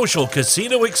 #1 social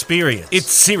casino experience.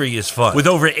 It's serious fun. With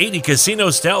over 80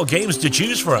 casino-style games to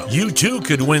choose from, you too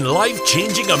could win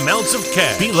life-changing amounts of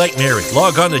cash. Be like Mary.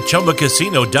 Log on to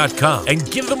ChumbaCasino.com and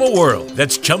give them a whirl.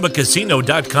 That's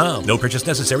ChumbaCasino.com. No purchase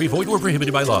necessary. Void where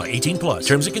prohibited by law. 18+.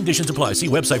 Terms and conditions apply. See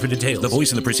website for details. The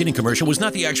voice in the preceding commercial was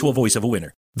not the actual voice of a winner.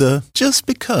 The just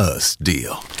because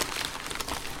deal.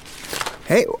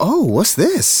 Hey, what's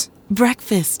this?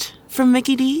 Breakfast from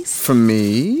Mickey D's. From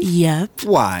me? Yep.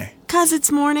 Why? 'Cause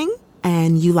it's morning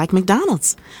and you like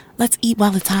McDonald's. Let's eat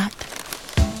while it's hot.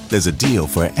 There's a deal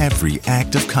for every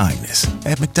act of kindness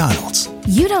at McDonald's.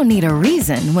 You don't need a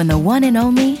reason when the one and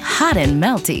only hot and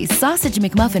melty Sausage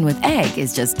McMuffin with egg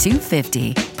is just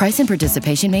 $2.50. Price and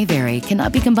participation may vary.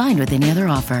 Cannot be combined with any other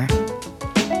offer.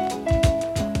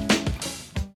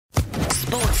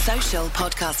 Social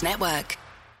Podcast Network.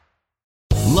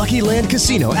 Lucky Land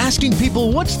Casino, asking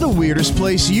people, what's the weirdest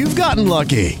place you've gotten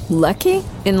lucky? Lucky?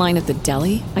 In line at the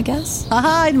deli, I guess?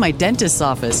 Aha, in my dentist's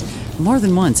office. More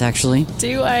than once, actually.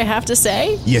 Do I have to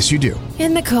say? Yes, you do.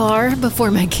 In the car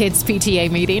before my kids' PTA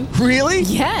meeting. Really?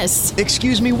 Yes.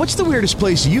 Excuse me, what's the weirdest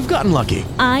place you've gotten lucky?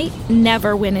 I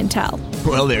never win and tell.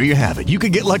 Well, there you have it. You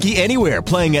can get lucky anywhere,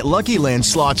 playing at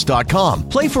LuckyLandSlots.com.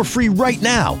 Play for free right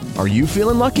now. Are you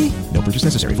feeling lucky? No purchase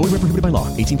necessary. Void where prohibited by law.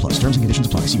 18+. Terms and conditions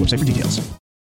apply. See website for details.